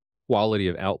high quality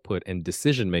of output and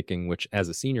decision making, which as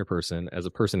a senior person, as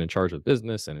a person in charge of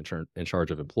business and in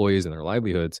charge of employees and their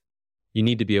livelihoods, you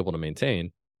need to be able to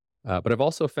maintain. But I've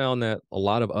also found that a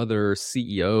lot of other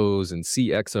CEOs and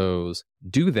CXOs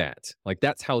do that. Like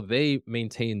that's how they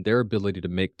maintain their ability to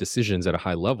make decisions at a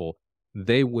high level.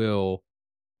 They will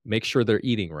make sure they're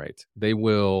eating right. They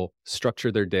will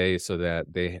structure their day so that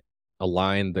they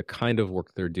align the kind of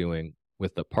work they're doing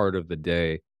with the part of the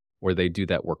day where they do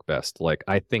that work best. Like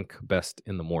I think best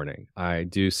in the morning. I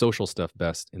do social stuff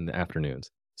best in the afternoons.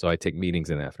 So I take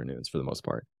meetings in the afternoons for the most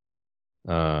part.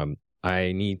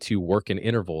 I need to work in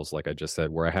intervals, like I just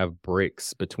said, where I have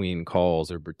breaks between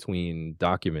calls or between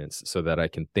documents so that I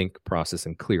can think, process,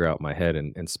 and clear out my head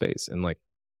and space. And like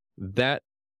that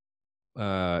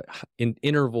in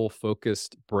interval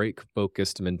focused, break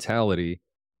focused mentality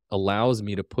allows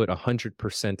me to put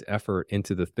 100% effort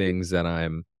into the things that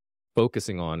I'm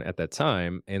focusing on at that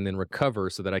time and then recover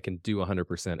so that I can do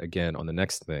 100% again on the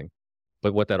next thing.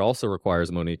 But what that also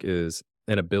requires, Monique, is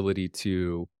an ability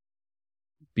to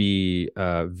be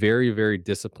very, very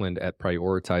disciplined at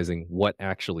prioritizing what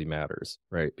actually matters,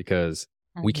 right? Because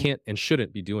we can't and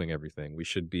shouldn't be doing everything. We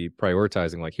should be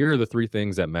prioritizing, like, here are the 3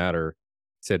 things that matter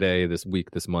today, this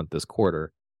week, this month, this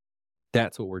quarter.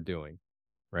 That's what we're doing,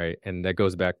 right? And that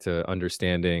goes back to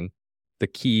understanding the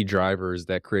key drivers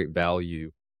that create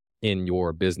value in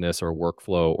your business or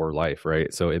workflow or life,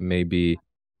 right? So it may be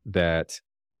that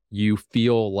you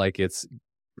feel like it's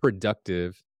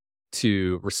productive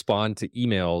to respond to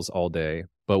emails all day,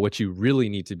 but what you really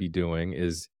need to be doing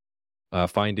is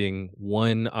finding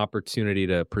one opportunity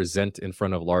to present in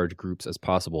front of large groups as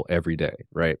possible every day,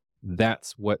 right?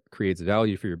 That's what creates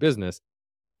value for your business,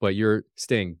 but you're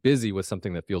staying busy with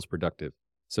something that feels productive.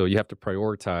 So you have to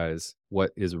prioritize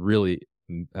what is really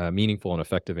meaningful and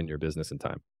effective in your business and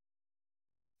time.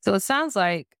 So it sounds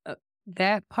like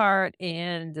that part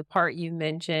and the part you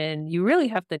mentioned, you really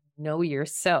have to know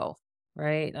yourself,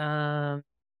 right? Are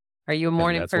you a And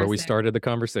morning that's person? where we started the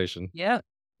conversation. Yep.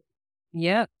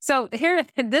 Yep. So here,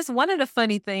 this one of the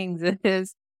funny things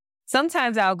is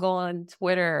sometimes I'll go on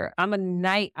Twitter. I'm a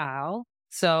night owl.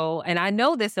 So, and I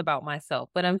know this about myself,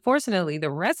 but unfortunately, the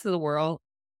rest of the world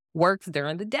works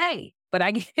during the day, but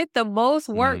I get the most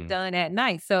work done at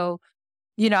night. So,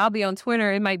 I'll be on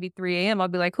Twitter. It might be 3 a.m. I'll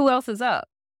be like, who else is up?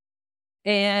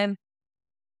 And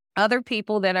other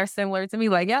people that are similar to me,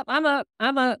 like, yep, I'm up,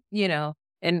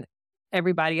 and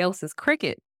everybody else is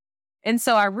cricket. And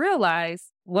so I realized,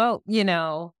 well,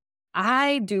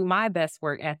 I do my best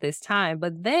work at this time,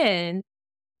 but then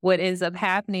what ends up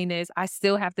happening is I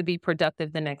still have to be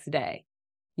productive the next day.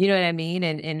 You know what I mean?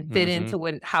 And fit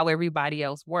into how everybody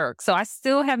else works. So I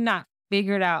still have not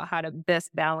figured out how to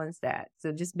best balance that.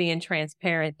 So just being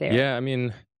transparent there. Yeah, I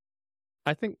mean,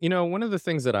 I think, one of the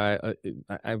things that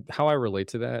how I relate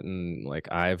to that and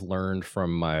like I've learned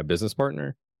from my business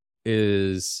partner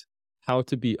is how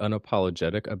to be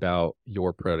unapologetic about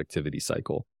your productivity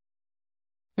cycle.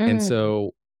 And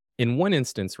so in one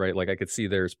instance, right, like I could see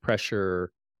there's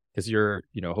pressure because you're,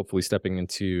 hopefully stepping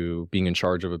into being in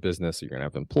charge of a business. So you're going to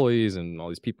have employees and all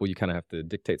these people you kind of have to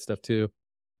dictate stuff to.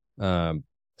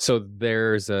 So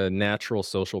there's a natural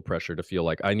social pressure to feel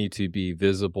like I need to be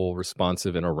visible,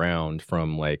 responsive, and around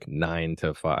from like 9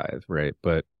 to 5, right?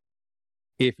 But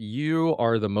if you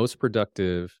are the most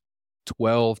productive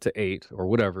 12 to 8 or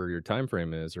whatever your time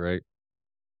frame is, right?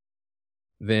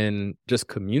 Then just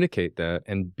communicate that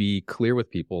and be clear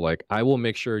with people. Like, I will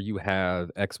make sure you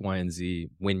have X, Y, and Z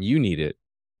when you need it,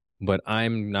 but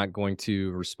I'm not going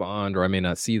to respond or I may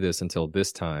not see this until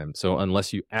this time. So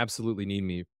unless you absolutely need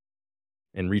me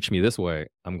and reach me this way,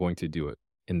 I'm going to do it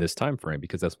in this time frame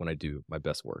because that's when I do my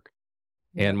best work.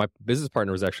 Yeah. And my business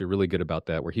partner was actually really good about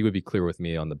that, where he would be clear with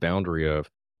me on the boundary of,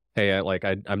 hey, I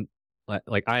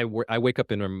wake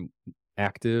up and I'm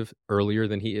active earlier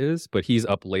than he is, but he's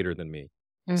up later than me.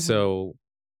 So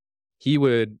he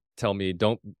would tell me,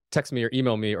 don't text me or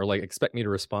email me or like expect me to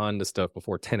respond to stuff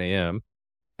before 10 a.m.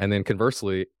 And then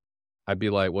conversely, I'd be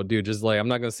like, well, dude, just like, I'm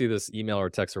not going to see this email or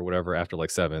text or whatever after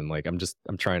like 7. Like, I'm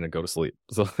trying to go to sleep.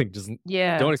 So like, just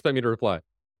don't expect me to reply.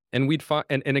 And we'd find,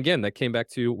 and again, that came back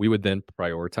to, we would then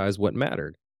prioritize what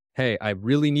mattered. Hey, I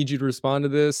really need you to respond to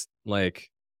this. Like,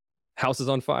 house is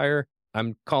on fire.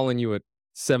 I'm calling you at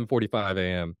 7:45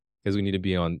 a.m. because we need to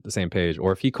be on the same page.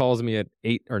 Or if he calls me at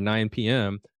 8 or 9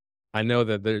 p.m., I know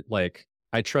that they're like,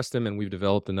 I trust him and we've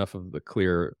developed enough of the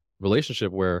clear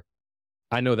relationship where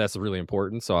I know that's really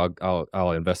important. So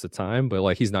I'll invest the time, but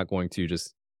like, he's not going to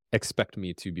just expect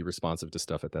me to be responsive to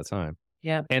stuff at that time.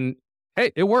 Yeah. And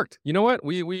hey, it worked. You know what?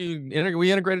 We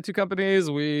integrated 2 companies.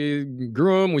 We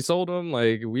grew them. We sold them.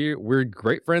 Like we're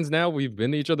great friends now. We've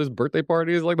been to each other's birthday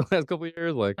parties like the last couple of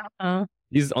years. Like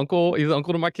he's uncle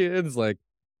to my kids. Like,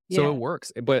 so it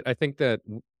works. But I think that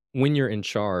when you're in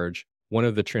charge, one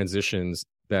of the transitions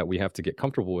that we have to get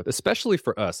comfortable with, especially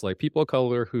for us, like people of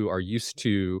color who are used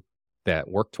to that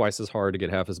work twice as hard to get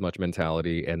half as much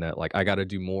mentality, and that like I got to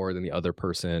do more than the other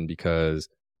person because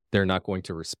they're not going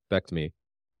to respect me.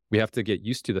 We have to get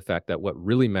used to the fact that what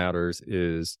really matters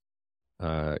is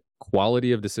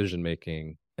quality of decision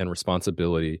making and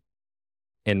responsibility,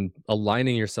 and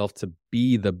aligning yourself to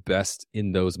be the best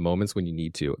in those moments when you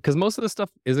need to. Because most of the stuff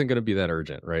isn't going to be that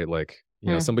urgent, right? Like,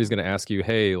 somebody's Mhm. going to ask you,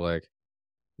 hey, like,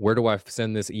 where do I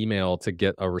send this email to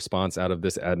get a response out of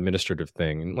this administrative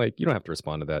thing? And like, you don't have to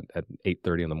respond to that at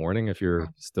 8:30 in the morning if you're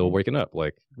still Mhm. waking up.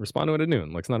 Like, respond to it at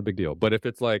noon. Like, it's not a big deal. But if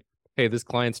it's like, hey, this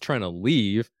client's trying to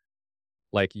leave,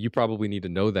 like you probably need to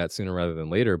know that sooner rather than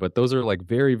later. But those are like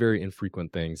very, very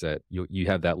infrequent things that you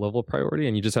have that level of priority,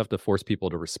 and you just have to force people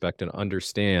to respect and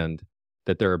understand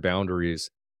that there are boundaries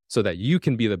so that you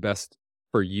can be the best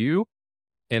for you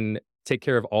and take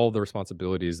care of all the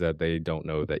responsibilities that they don't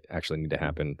know that actually need to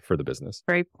happen for the business.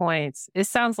 Great points. It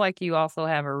sounds like you also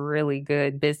have a really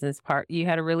good you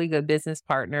had a really good business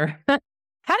partner.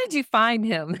 How did you find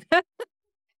him?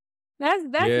 That's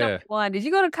number Yeah. one. Did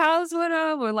you go to college with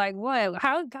him or like what?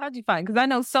 How'd you find? Because I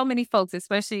know so many folks,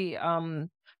 especially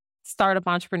startup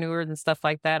entrepreneurs and stuff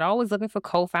like that, always looking for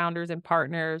co-founders and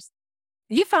partners.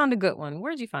 You found a good one.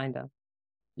 Where'd you find them?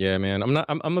 Yeah, man.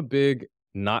 I'm a big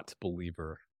not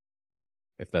believer,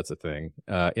 if that's a thing,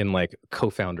 in like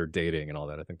co-founder dating and all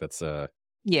that. I think that's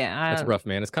Yeah, rough,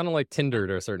 man. It's kind of like Tinder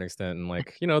to a certain extent. And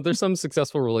like, there's some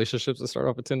successful relationships that start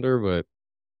off with Tinder, but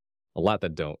a lot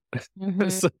that don't.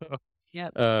 mhm, So,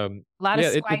 yep. A lot of yeah,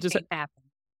 it just, swiping happens.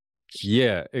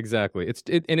 yeah, exactly.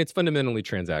 And it's fundamentally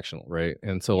transactional, right?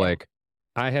 And so Yeah. like,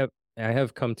 I have, I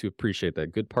have come to appreciate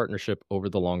that good partnership over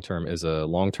the long term is a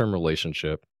long term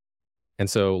relationship. And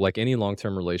so, like any long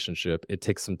term relationship, it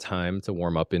takes some time to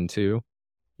warm up into.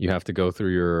 You have to go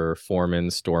through your foreman,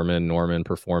 storman, Norman,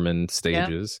 performance Yep.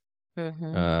 stages.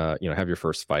 Mhm. Have your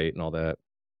first fight and all that,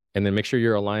 and then make sure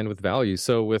you're aligned with values.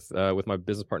 So with my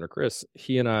business partner Chris,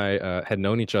 he and I had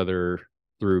known each other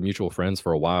through mutual friends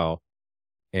for a while,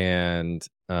 and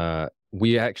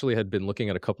we actually had been looking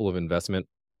at a couple of investment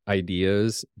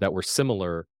ideas that were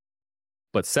similar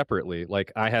but separately.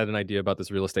 Like I had an idea about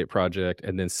this real estate project,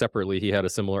 and then separately he had a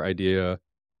similar idea,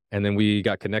 and then we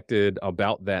got connected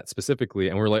about that specifically,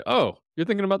 and we're like, "Oh, you're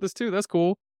thinking about this too? That's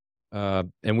cool."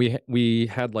 And we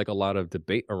had like a lot of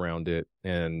debate around it,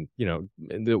 and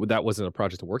that wasn't a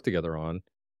project to work together on.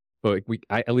 But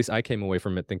at least I came away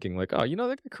from it thinking like, "Oh,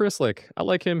 that guy Chris, like I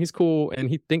like him. He's cool, and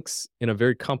he thinks in a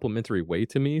very complimentary way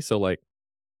to me. So like,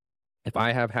 if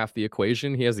I have half the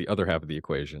equation, he has the other half of the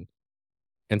equation."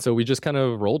 And so we just kind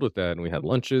of rolled with that, and we had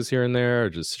lunches here and there,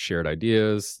 just shared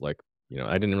ideas. Like,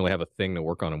 I didn't really have a thing to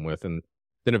work on him with. And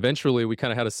then eventually we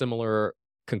kind of had a similar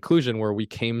conclusion where we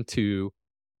came to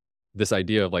this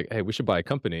idea of like, hey, we should buy a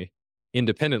company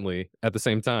independently at the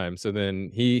same time. So then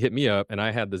he hit me up and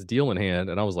I had this deal in hand,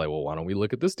 and I was like, well, why don't we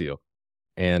look at this deal?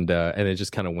 And it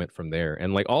just kind of went from there.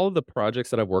 And like all of the projects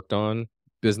that I've worked on,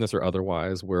 business or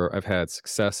otherwise, where I've had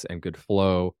success and good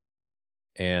flow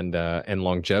and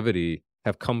longevity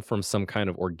have come from some kind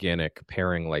of organic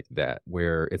pairing like that,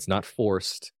 where it's not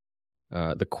forced.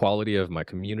 The quality of my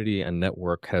community and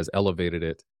network has elevated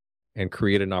it and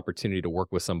created an opportunity to work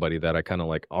with somebody that I kind of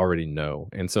like already know.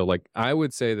 And so, like, I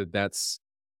would say that that's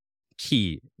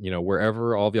key.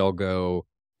 Wherever all of y'all go,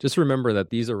 just remember that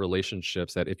these are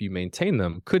relationships that, if you maintain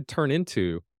them, could turn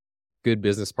into good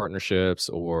business partnerships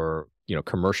or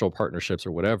commercial partnerships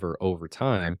or whatever over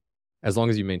time, as long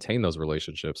as you maintain those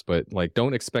relationships. But like,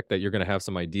 don't expect that you're going to have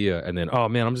some idea and then, oh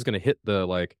man, I'm just going to hit the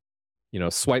like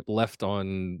swipe left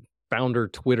on founder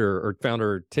Twitter or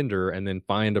founder Tinder and then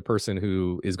find a person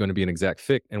who is going to be an exact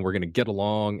fit and we're going to get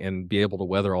along and be able to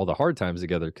weather all the hard times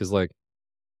together. Cause like,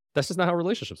 that's just not how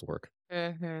relationships work.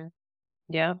 Mhm.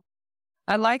 Yeah.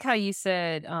 I like how you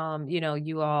said,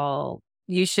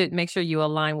 you should make sure you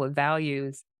align with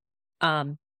values.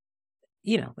 Um,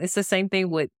 it's the same thing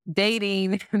with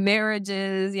dating,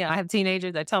 marriages. I have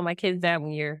teenagers. I tell my kids that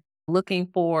when you're looking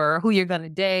for who you're going to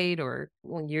date or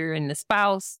when you're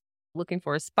looking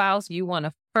for a spouse, you want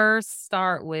to first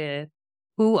start with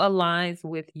who aligns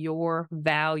with your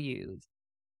values.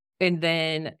 And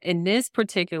then in this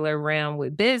particular realm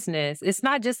with business, it's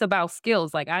not just about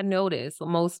skills. Like I notice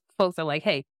most folks are like,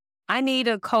 hey, I need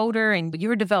a coder and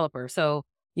you're a developer. So,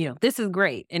 this is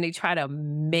great. And they try to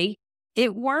make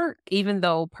it work, even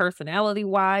though personality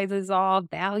wise is off,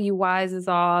 value wise is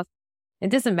off. It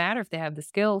doesn't matter if they have the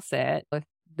skill set. If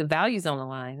the values on the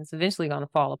line, it's eventually going to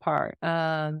fall apart.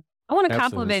 I want to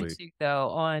compliment Absolutely. you though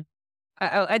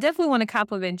I definitely want to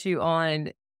compliment you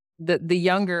on the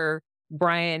younger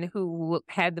Brian, who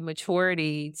had the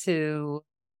maturity to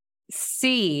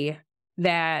see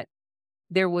that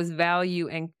there was value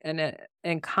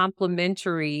and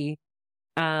complementary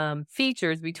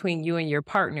features between you and your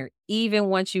partner, even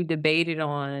once you debated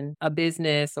on a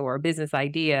business or a business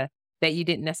idea that you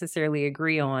didn't necessarily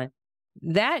agree on.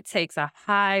 That takes a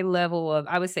high level of,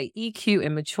 I would say, EQ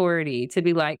and maturity to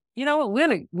be like, you know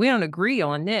what, we don't agree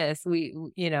on this.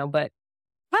 But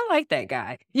I like that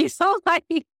guy.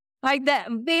 Like that.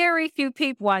 Very few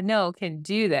people I know can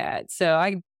do that. So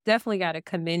I definitely got to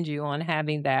commend you on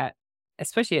having that,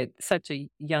 especially at such a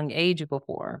young age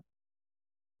before.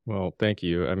 Well, thank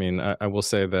you. I mean, I will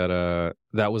say that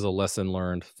that was a lesson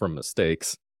learned from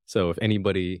mistakes. So if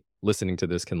anybody listening to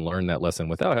this can learn that lesson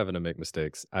without having to make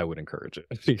mistakes, I would encourage it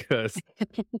because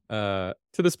to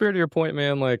the spirit of your point,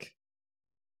 man, like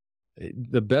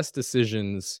the best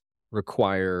decisions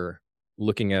require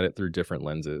looking at it through different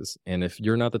lenses. And if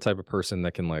you're not the type of person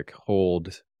that can like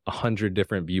hold 100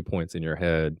 different viewpoints in your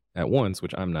head at once,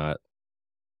 which I'm not,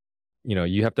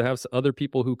 you have to have other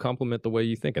people who complement the way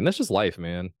you think. And that's just life,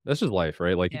 man. That's just life,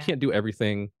 right? Like you Yeah. can't do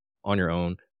everything on your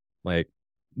own. Like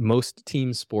most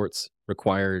team sports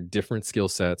require different skill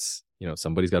sets.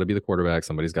 Somebody's got to be the quarterback,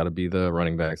 somebody's got to be the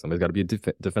running back, somebody's got to be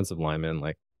a defensive lineman.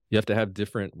 Like you have to have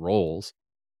different roles.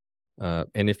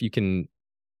 And if you can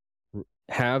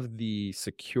have the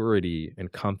security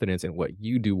and confidence in what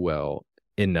you do well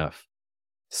enough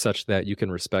such that you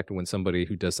can respect when somebody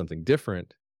who does something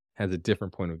different has a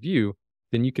different point of view,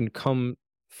 then you can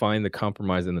find the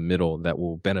compromise in the middle that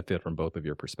will benefit from both of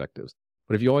your perspectives.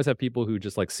 But if you always have people who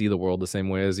just like see the world the same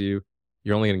way as you,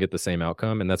 you're only going to get the same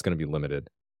outcome, and that's going to be limited.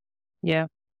 Yeah,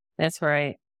 that's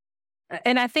right.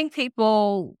 And I think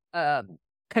people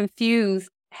confuse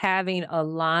having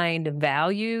aligned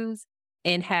values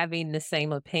and having the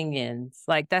same opinions.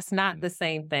 Like that's not the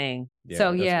same thing.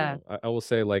 So yeah. I will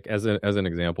say, like as an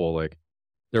example, like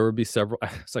there would be several. I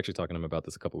was actually talking to him about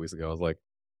this a couple weeks ago. I was like,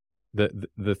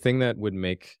 the thing that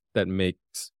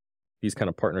makes these kind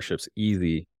of partnerships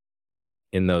easy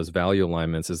in those value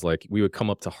alignments is like we would come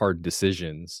up to hard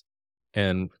decisions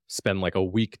and spend like a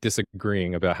week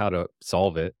disagreeing about how to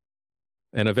solve it.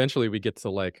 And eventually we get to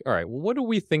like, all right, well, what do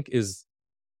we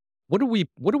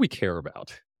care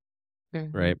about?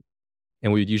 Mhm. Right.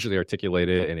 And we would usually articulate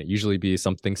it and it usually be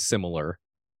something similar.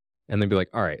 And then be like,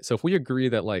 all right, so if we agree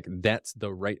that like that's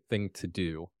the right thing to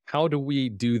do, how do we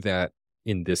do that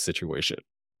in this situation?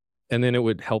 And then it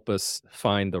would help us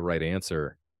find the right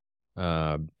answer.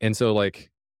 And so like,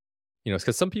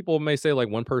 because some people may say like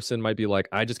one person might be like,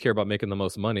 I just care about making the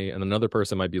most money. And another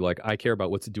person might be like, I care about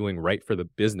what's doing right for the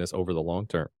business over the long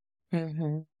term.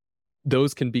 Mhm.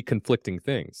 Those can be conflicting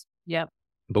things. Yep.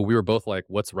 But we were both like,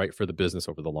 what's right for the business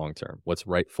over the long term? What's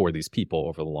right for these people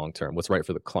over the long term? What's right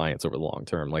for the clients over the long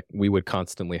term? Like we would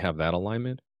constantly have that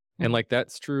alignment. And like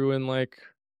that's true in like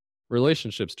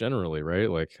relationships generally, right?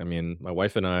 Like, I mean, my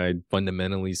wife and I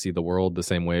fundamentally see the world the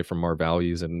same way from our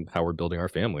values and how we're building our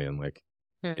family. And like,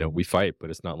 we fight, but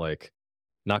it's not like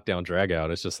knockdown, drag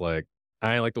out. It's just like,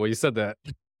 I ain't like the way you said that.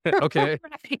 Okay.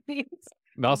 Right.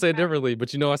 I'll say it differently,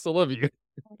 but I still love you.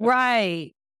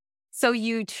 Right. So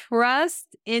you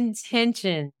trust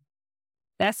intention.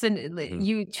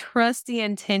 You trust the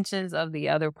intentions of the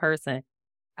other person.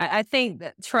 I think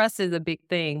that trust is a big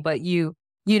thing, but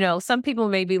some people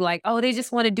may be like, oh, they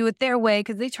just want to do it their way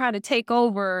because they try to take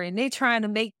over and they trying to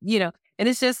make, and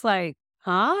it's just like,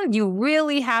 huh? You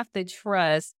really have to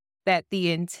trust that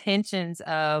the intentions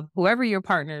of whoever your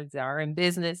partners are in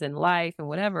business and life and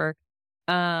whatever,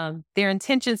 their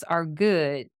intentions are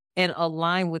good and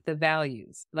align with the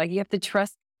values. Like you have to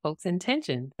trust folks'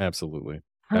 intentions. Absolutely.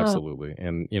 Huh. Absolutely.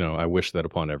 And, I wish that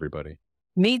upon everybody.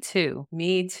 Me too.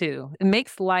 It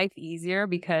makes life easier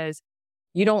because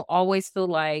you don't always feel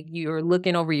like you're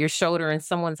looking over your shoulder and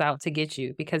someone's out to get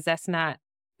you, because that's not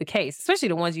the case, especially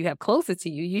the ones you have closer to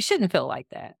you. You shouldn't feel like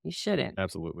that. You shouldn't.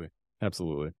 Absolutely.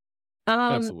 Absolutely.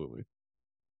 Absolutely.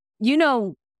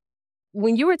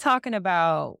 When you were talking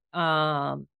about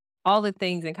all the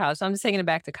things in college, so I'm just taking it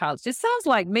back to college. It sounds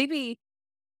like maybe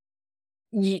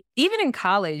even in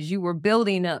college, you were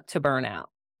building up to burnout.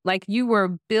 Like you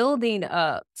were building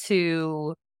up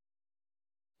to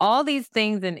all these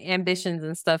things and ambitions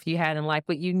and stuff you had in life,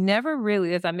 but you never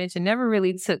really, as I mentioned, never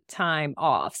really took time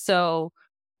off. So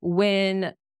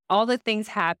when all the things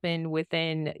happened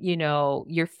within,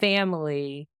 your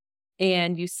family,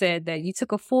 and you said that you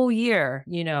took a full year,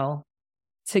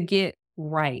 to get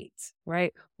right?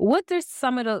 What are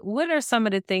some of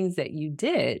the things that you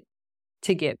did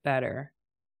to get better?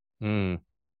 Man,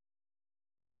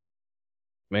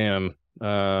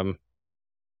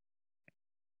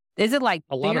 Is it like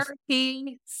A lot of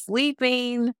therapy,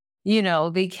 sleeping,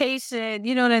 vacation?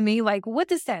 You know what I mean? Like, what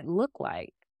does that look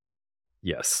like?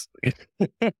 yes.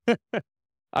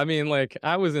 I mean, like,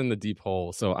 I was in the deep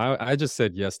hole, so I just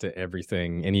said yes to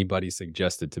everything anybody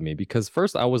suggested to me because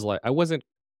first I was like, I wasn't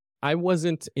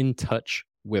in touch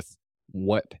with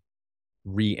what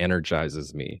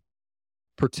re-energizes me,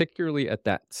 particularly at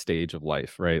that stage of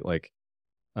life, right? Like,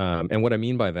 and what I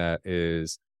mean by that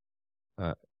is,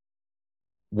 uh,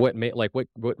 what made like what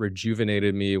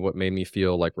rejuvenated me, what made me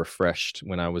feel like refreshed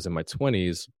when I was in my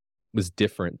 20s was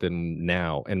different than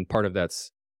now, and part of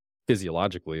that's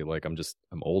physiologically, like I'm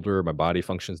older, my body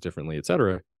functions differently,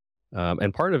 etc.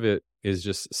 And part of it is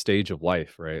just stage of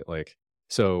life, right? Like,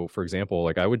 so for example,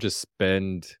 like I would just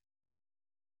spend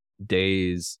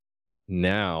days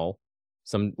now,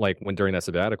 some like when during that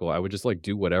sabbatical, I would just like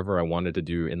do whatever I wanted to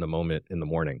do in the moment in the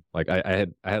morning. Like I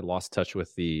had lost touch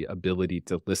with the ability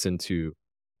to listen to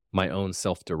my own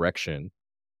self direction,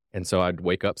 and so I'd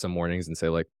wake up some mornings and say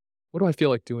like, what do I feel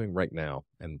like doing right now?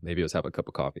 And maybe it was have a cup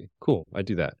of coffee. Cool, I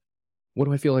do that. What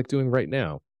do I feel like doing right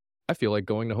now? I feel like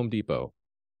going to Home Depot.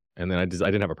 And then I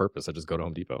didn't have a purpose. I just go to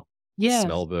Home Depot, Yeah.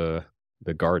 smell the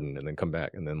garden, and then come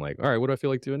back. And then like, all right, what do I feel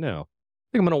like doing now? I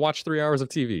think I'm gonna watch 3 hours of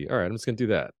TV. All right, I'm just gonna do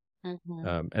that.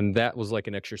 Mhm. And that was like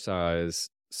an exercise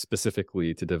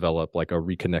specifically to develop like a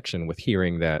reconnection with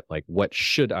hearing that like what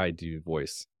should I do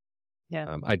voice.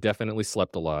 Yeah. I definitely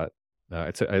slept a lot.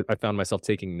 I found myself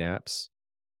taking naps.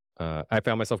 I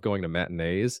found myself going to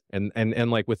matinees, and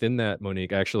like within that,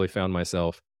 Monique, I actually found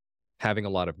myself having a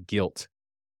lot of guilt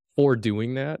for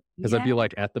doing that because I'd Yes. be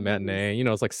like at the matinee,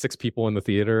 it's like 6 people in the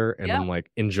theater, and Yep. I'm like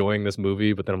enjoying this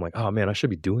movie, but then I'm like, oh man, I should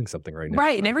be doing something right now.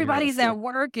 Right. And I figured out everybody's this at thing.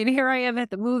 work, and here I am at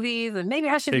the movies, and maybe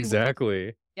I should be.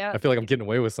 Exactly. Yeah. I feel like I'm getting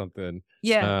away with something.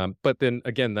 Yeah. But then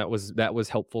again, that was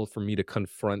helpful for me to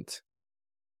confront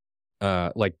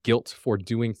like guilt for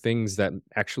doing things that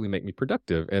actually make me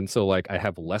productive. And so like I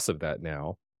have less of that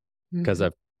now because Mhm.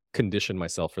 I've conditioned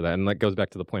myself for that. And that goes back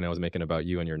to the point I was making about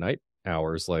you and your night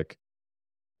hours. Like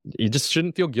you just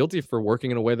shouldn't feel guilty for working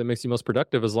in a way that makes you most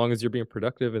productive as long as you're being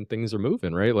productive and things are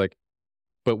moving, right? Like,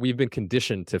 but we've been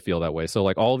conditioned to feel that way. So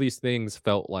like all these things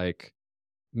felt like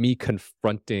me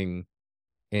confronting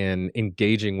and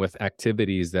engaging with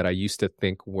activities that I used to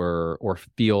think were or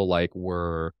feel like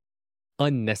were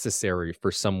unnecessary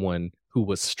for someone who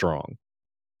was strong.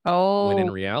 When in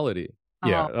Oh, reality,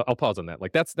 yeah, oh, I'll pause on that.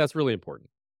 Like that's really important.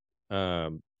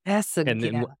 Um, that's a and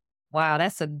then yeah. Wow,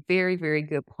 that's a very, very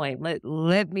good point.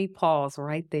 Let me pause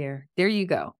right there. There you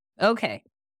go. Okay.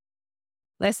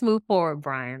 Let's move forward,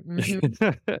 Brian.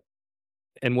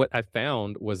 and what I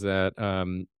found was that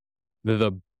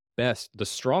the best, the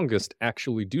strongest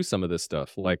actually do some of this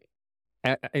stuff. Like,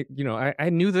 I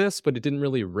knew this, but it didn't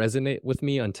really resonate with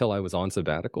me until I was on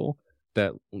sabbatical.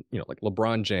 That, like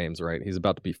LeBron James, right? He's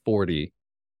about to be 40,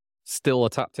 still a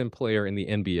top 10 player in the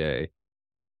NBA,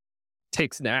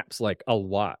 takes naps like a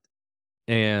lot.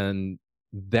 And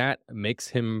that makes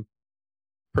him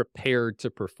prepared to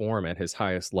perform at his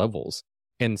highest levels.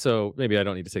 And so maybe I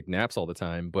don't need to take naps all the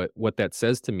time, but what that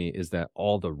says to me is that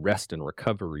all the rest and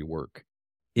recovery work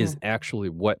is Mhm. actually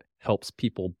what helps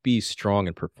people be strong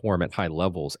and perform at high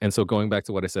levels. And so going back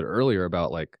to what I said earlier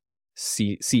about like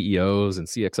CEOs and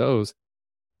CXOs,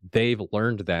 they've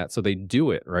learned that. So they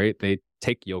do it, right? They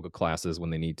take yoga classes when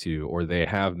they need to, or they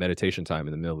have meditation time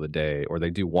in the middle of the day, or they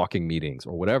do walking meetings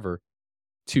or whatever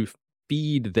to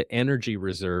feed the energy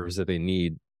reserves that they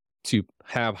need to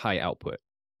have high output.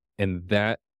 And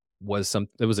that was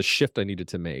it was a shift I needed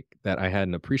to make that I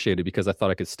hadn't appreciated because I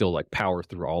thought I could still like power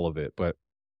through all of it. But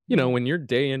Yeah. when you're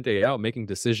day in, day out making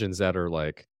decisions that are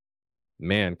like,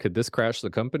 man, could this crash the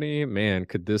company? Man,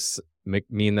 could this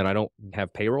mean that I don't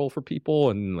have payroll for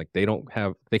people and like they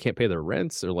can't pay their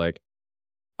rents, or like,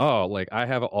 oh, like I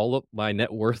have all of my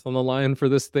net worth on the line for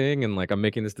this thing, and like I'm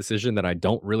making this decision that I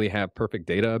don't really have perfect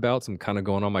data about, so I'm kind of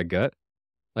going on my gut.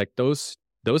 Like those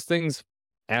things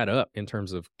add up in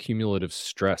terms of cumulative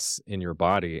stress in your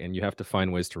body, and you have to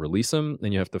find ways to release them,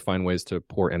 and you have to find ways to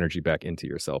pour energy back into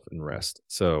yourself and rest.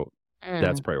 So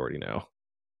that's Mm. priority now.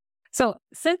 So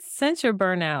since your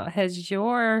burnout, has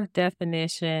your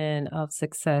definition of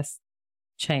success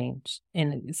changed?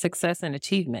 And success and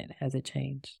achievement, has it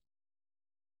changed?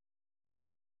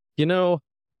 You know,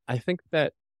 I think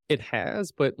that it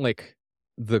has, but like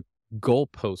the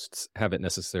goalposts haven't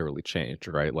necessarily changed,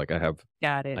 right? Like I have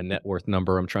Got a it. net worth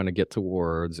number I'm trying to get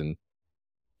towards, and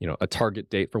a target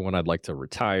date for when I'd like to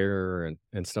retire,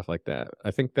 and stuff like that.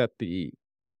 I think that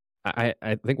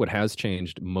I think what has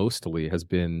changed mostly has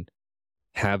been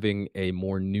having a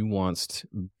more nuanced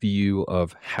view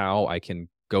of how I can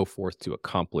go forth to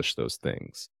accomplish those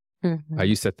things. I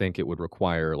used to think it would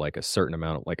require like a certain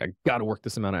amount of like, I got to work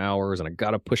this amount of hours and I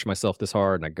got to push myself this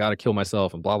hard and I got to kill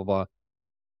myself and blah, blah, blah.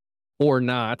 Or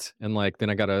not. And like, then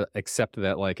I got to accept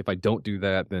that, like, if I don't do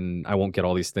that, then I won't get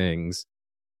all these things.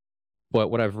 But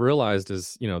what I've realized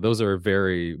is, those are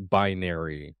very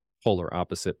binary, polar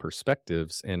opposite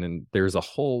perspectives. And then there's a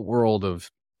whole world of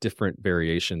different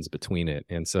variations between it.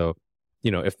 And so,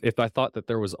 if I thought that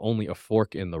there was only a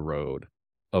fork in the road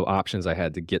of options I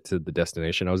had to get to the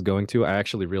destination I was going to, I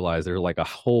actually realized there are like a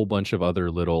whole bunch of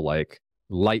other little like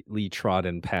lightly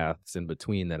trodden paths in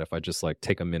between that if I just like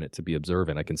take a minute to be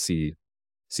observant, I can see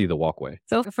the walkway.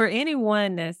 So for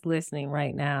anyone that's listening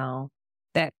right now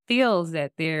that feels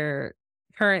that they're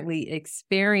currently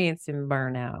experiencing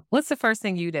burnout, what's the first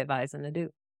thing you'd advise them to do?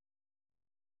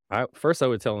 First, I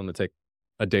would tell them to take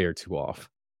a day or two off,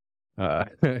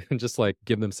 and just like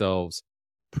give themselves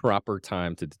proper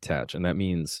time to detach. And that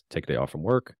means take a day off from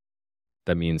work.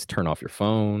 That means turn off your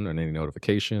phone and any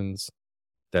notifications.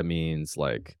 That means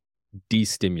like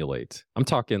de-stimulate. I'm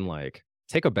talking like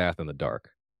take a bath in the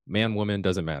dark. Man, woman,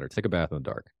 doesn't matter. Take a bath in the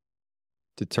dark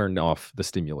to turn off the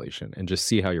stimulation and just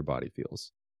see how your body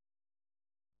feels.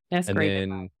 That's And great.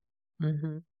 then,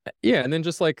 Mm-hmm. yeah, and then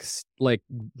just like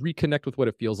reconnect with what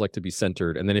it feels like to be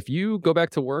centered. And then if you go back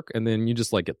to work and then you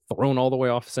just like get thrown all the way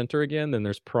off center again, then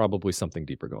there's probably something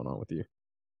deeper going on with you.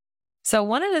 So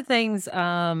one of the things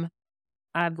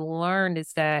I've learned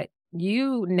is that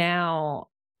you now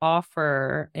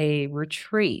offer a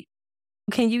retreat.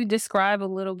 Can you describe a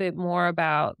little bit more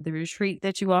about the retreat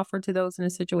that you offer to those in a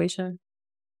situation?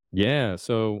 Yeah.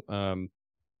 So one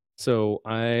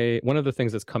of the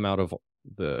things that's come out of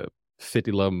the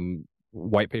 50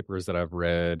 white papers that I've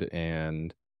read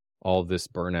and all this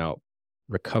burnout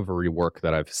recovery work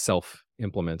that I've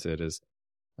self-implemented is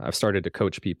I've started to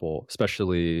coach people,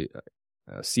 especially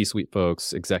C-suite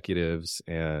folks, executives,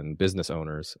 and business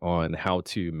owners on how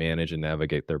to manage and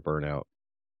navigate their burnout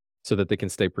so that they can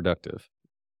stay productive.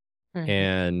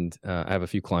 And I have a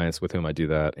few clients with whom I do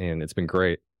that, and it's been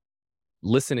great.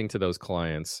 Listening to those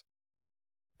clients,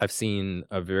 I've seen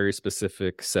a very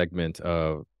specific segment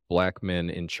of Black men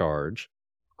in charge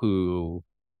who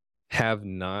have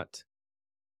not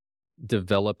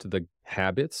developed the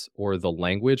habits or the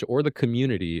language or the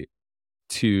community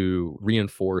to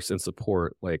reinforce and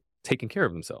support like taking care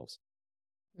of themselves.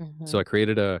 So I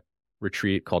created a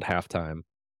retreat called Halftime.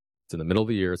 It's in the middle of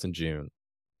the year. It's in June.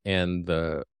 And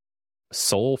the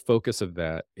sole focus of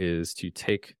that is to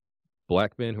take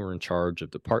Black men who are in charge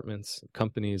of departments,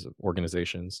 companies,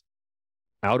 organizations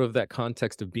out of that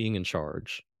context of being in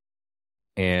charge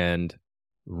and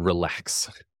relax.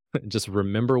 Just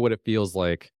remember what it feels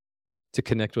like to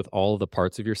connect with all of the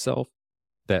parts of yourself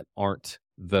that aren't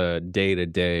the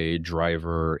day-to-day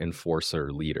driver,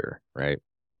 enforcer, leader, right?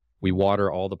 We water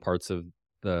all the parts of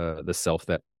the self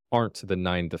that aren't the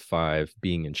 9-to-5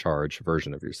 being in charge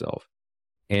version of yourself.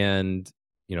 And,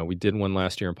 we did one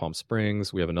last year in Palm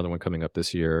Springs. We have another one coming up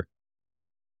this year.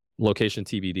 Location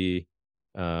TBD.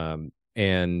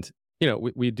 And,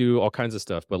 we do all kinds of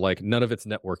stuff, but like none of it's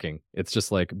networking. It's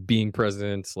just like being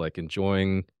present, like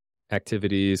enjoying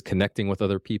activities, connecting with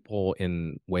other people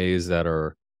in ways that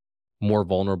are more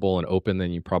vulnerable and open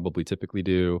than you probably typically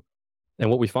do. And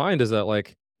what we find is that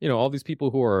like, all these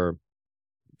people who are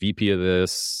VP of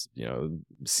this,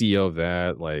 CEO of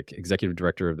that, like executive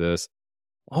director of this,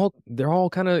 they're all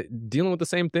kind of dealing with the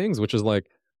same things, which is like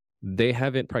they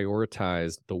haven't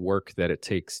prioritized the work that it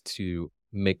takes to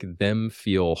make them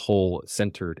feel whole,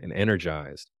 centered, and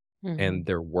energized, and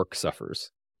their work suffers.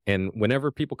 And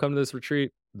whenever people come to this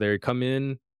retreat, they come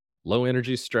in low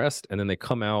energy, stressed, and then they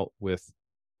come out with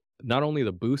not only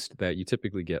the boost that you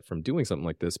typically get from doing something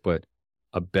like this, but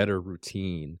a better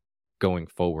routine going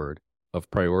forward of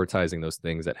prioritizing those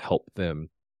things that help them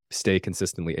stay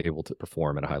consistently able to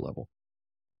perform at a high level.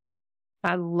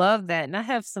 I love that. And I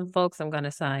have some folks I'm going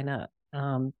to sign up.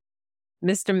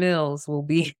 Mr. Mills will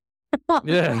be on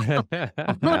your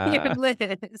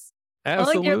list.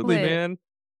 Absolutely, man.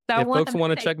 So if folks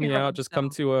want to check me out, just come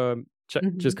to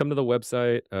just come to the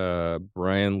website,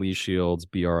 Brian Lee Shields,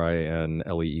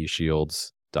 BRINLEE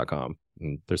Shields.com.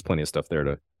 And there's plenty of stuff there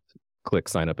to click,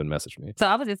 sign up, and message me. So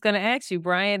I was just going to ask you,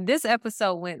 Brian, this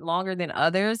episode went longer than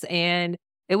others, and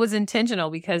it was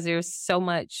intentional because there's so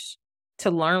much to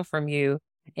learn from you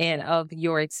and of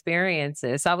your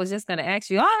experiences. So I was just going to ask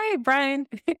you, all right, Brian,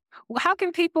 how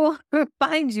can people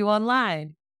find you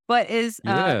online? What is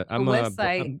the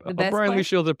website? I'm Brian Lee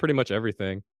Shields at pretty much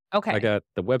everything. Okay. I got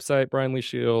the website, Brian Lee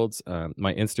Shields.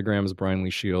 My Instagram is Brian Lee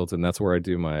Shields, and that's where I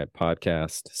do my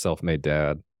podcast, Self-Made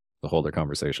Dad, the whole other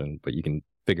conversation. But you can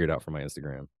figure it out from my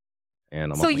Instagram.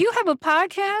 And I'm So on my, you have a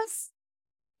podcast?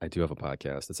 I do have a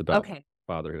podcast. It's about Okay.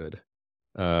 fatherhood.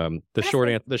 That's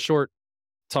The short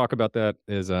talk about that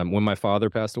is when my father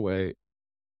passed away,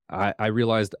 I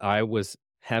realized I was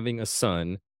having a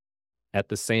son at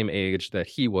the same age that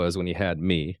he was when he had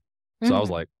me. So I was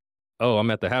Mhm. like, oh, I'm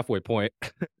at the halfway point.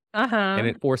 And Uh-huh.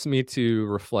 it forced me to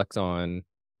reflect on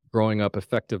growing up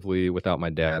effectively without my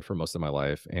dad for most of my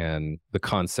life and the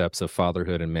concepts of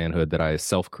fatherhood and manhood that I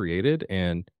self created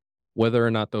and whether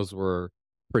or not those were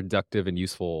productive and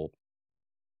useful,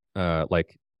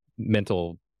 like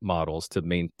mental models to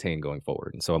maintain going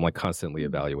forward. And so I'm like constantly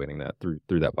evaluating that through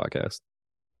that podcast.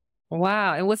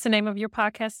 Wow. And what's the name of your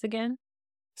podcast again?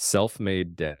 Self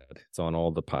Made Dad. It's on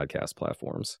all the podcast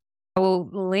platforms. I will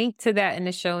link to that in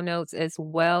the show notes as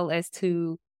well as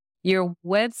to your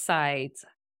website.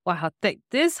 Wow,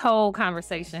 this whole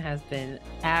conversation has been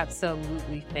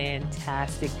absolutely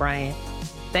fantastic, Brian.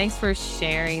 Thanks for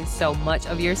sharing so much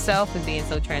of yourself and being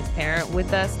so transparent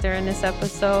with us during this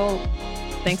episode.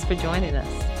 Thanks for joining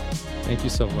us. Thank you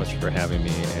so much for having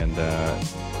me,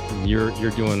 and you're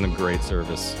doing a great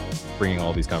service bringing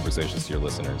all these conversations to your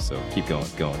listeners. So keep going.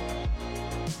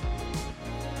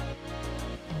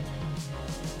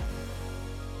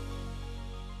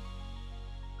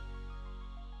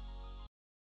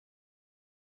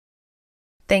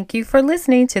 Thank you for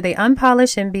listening to the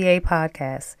Unpolished MBA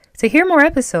podcast. To hear more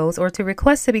episodes or to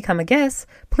request to become a guest,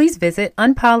 please visit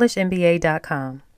unpolishedmba.com.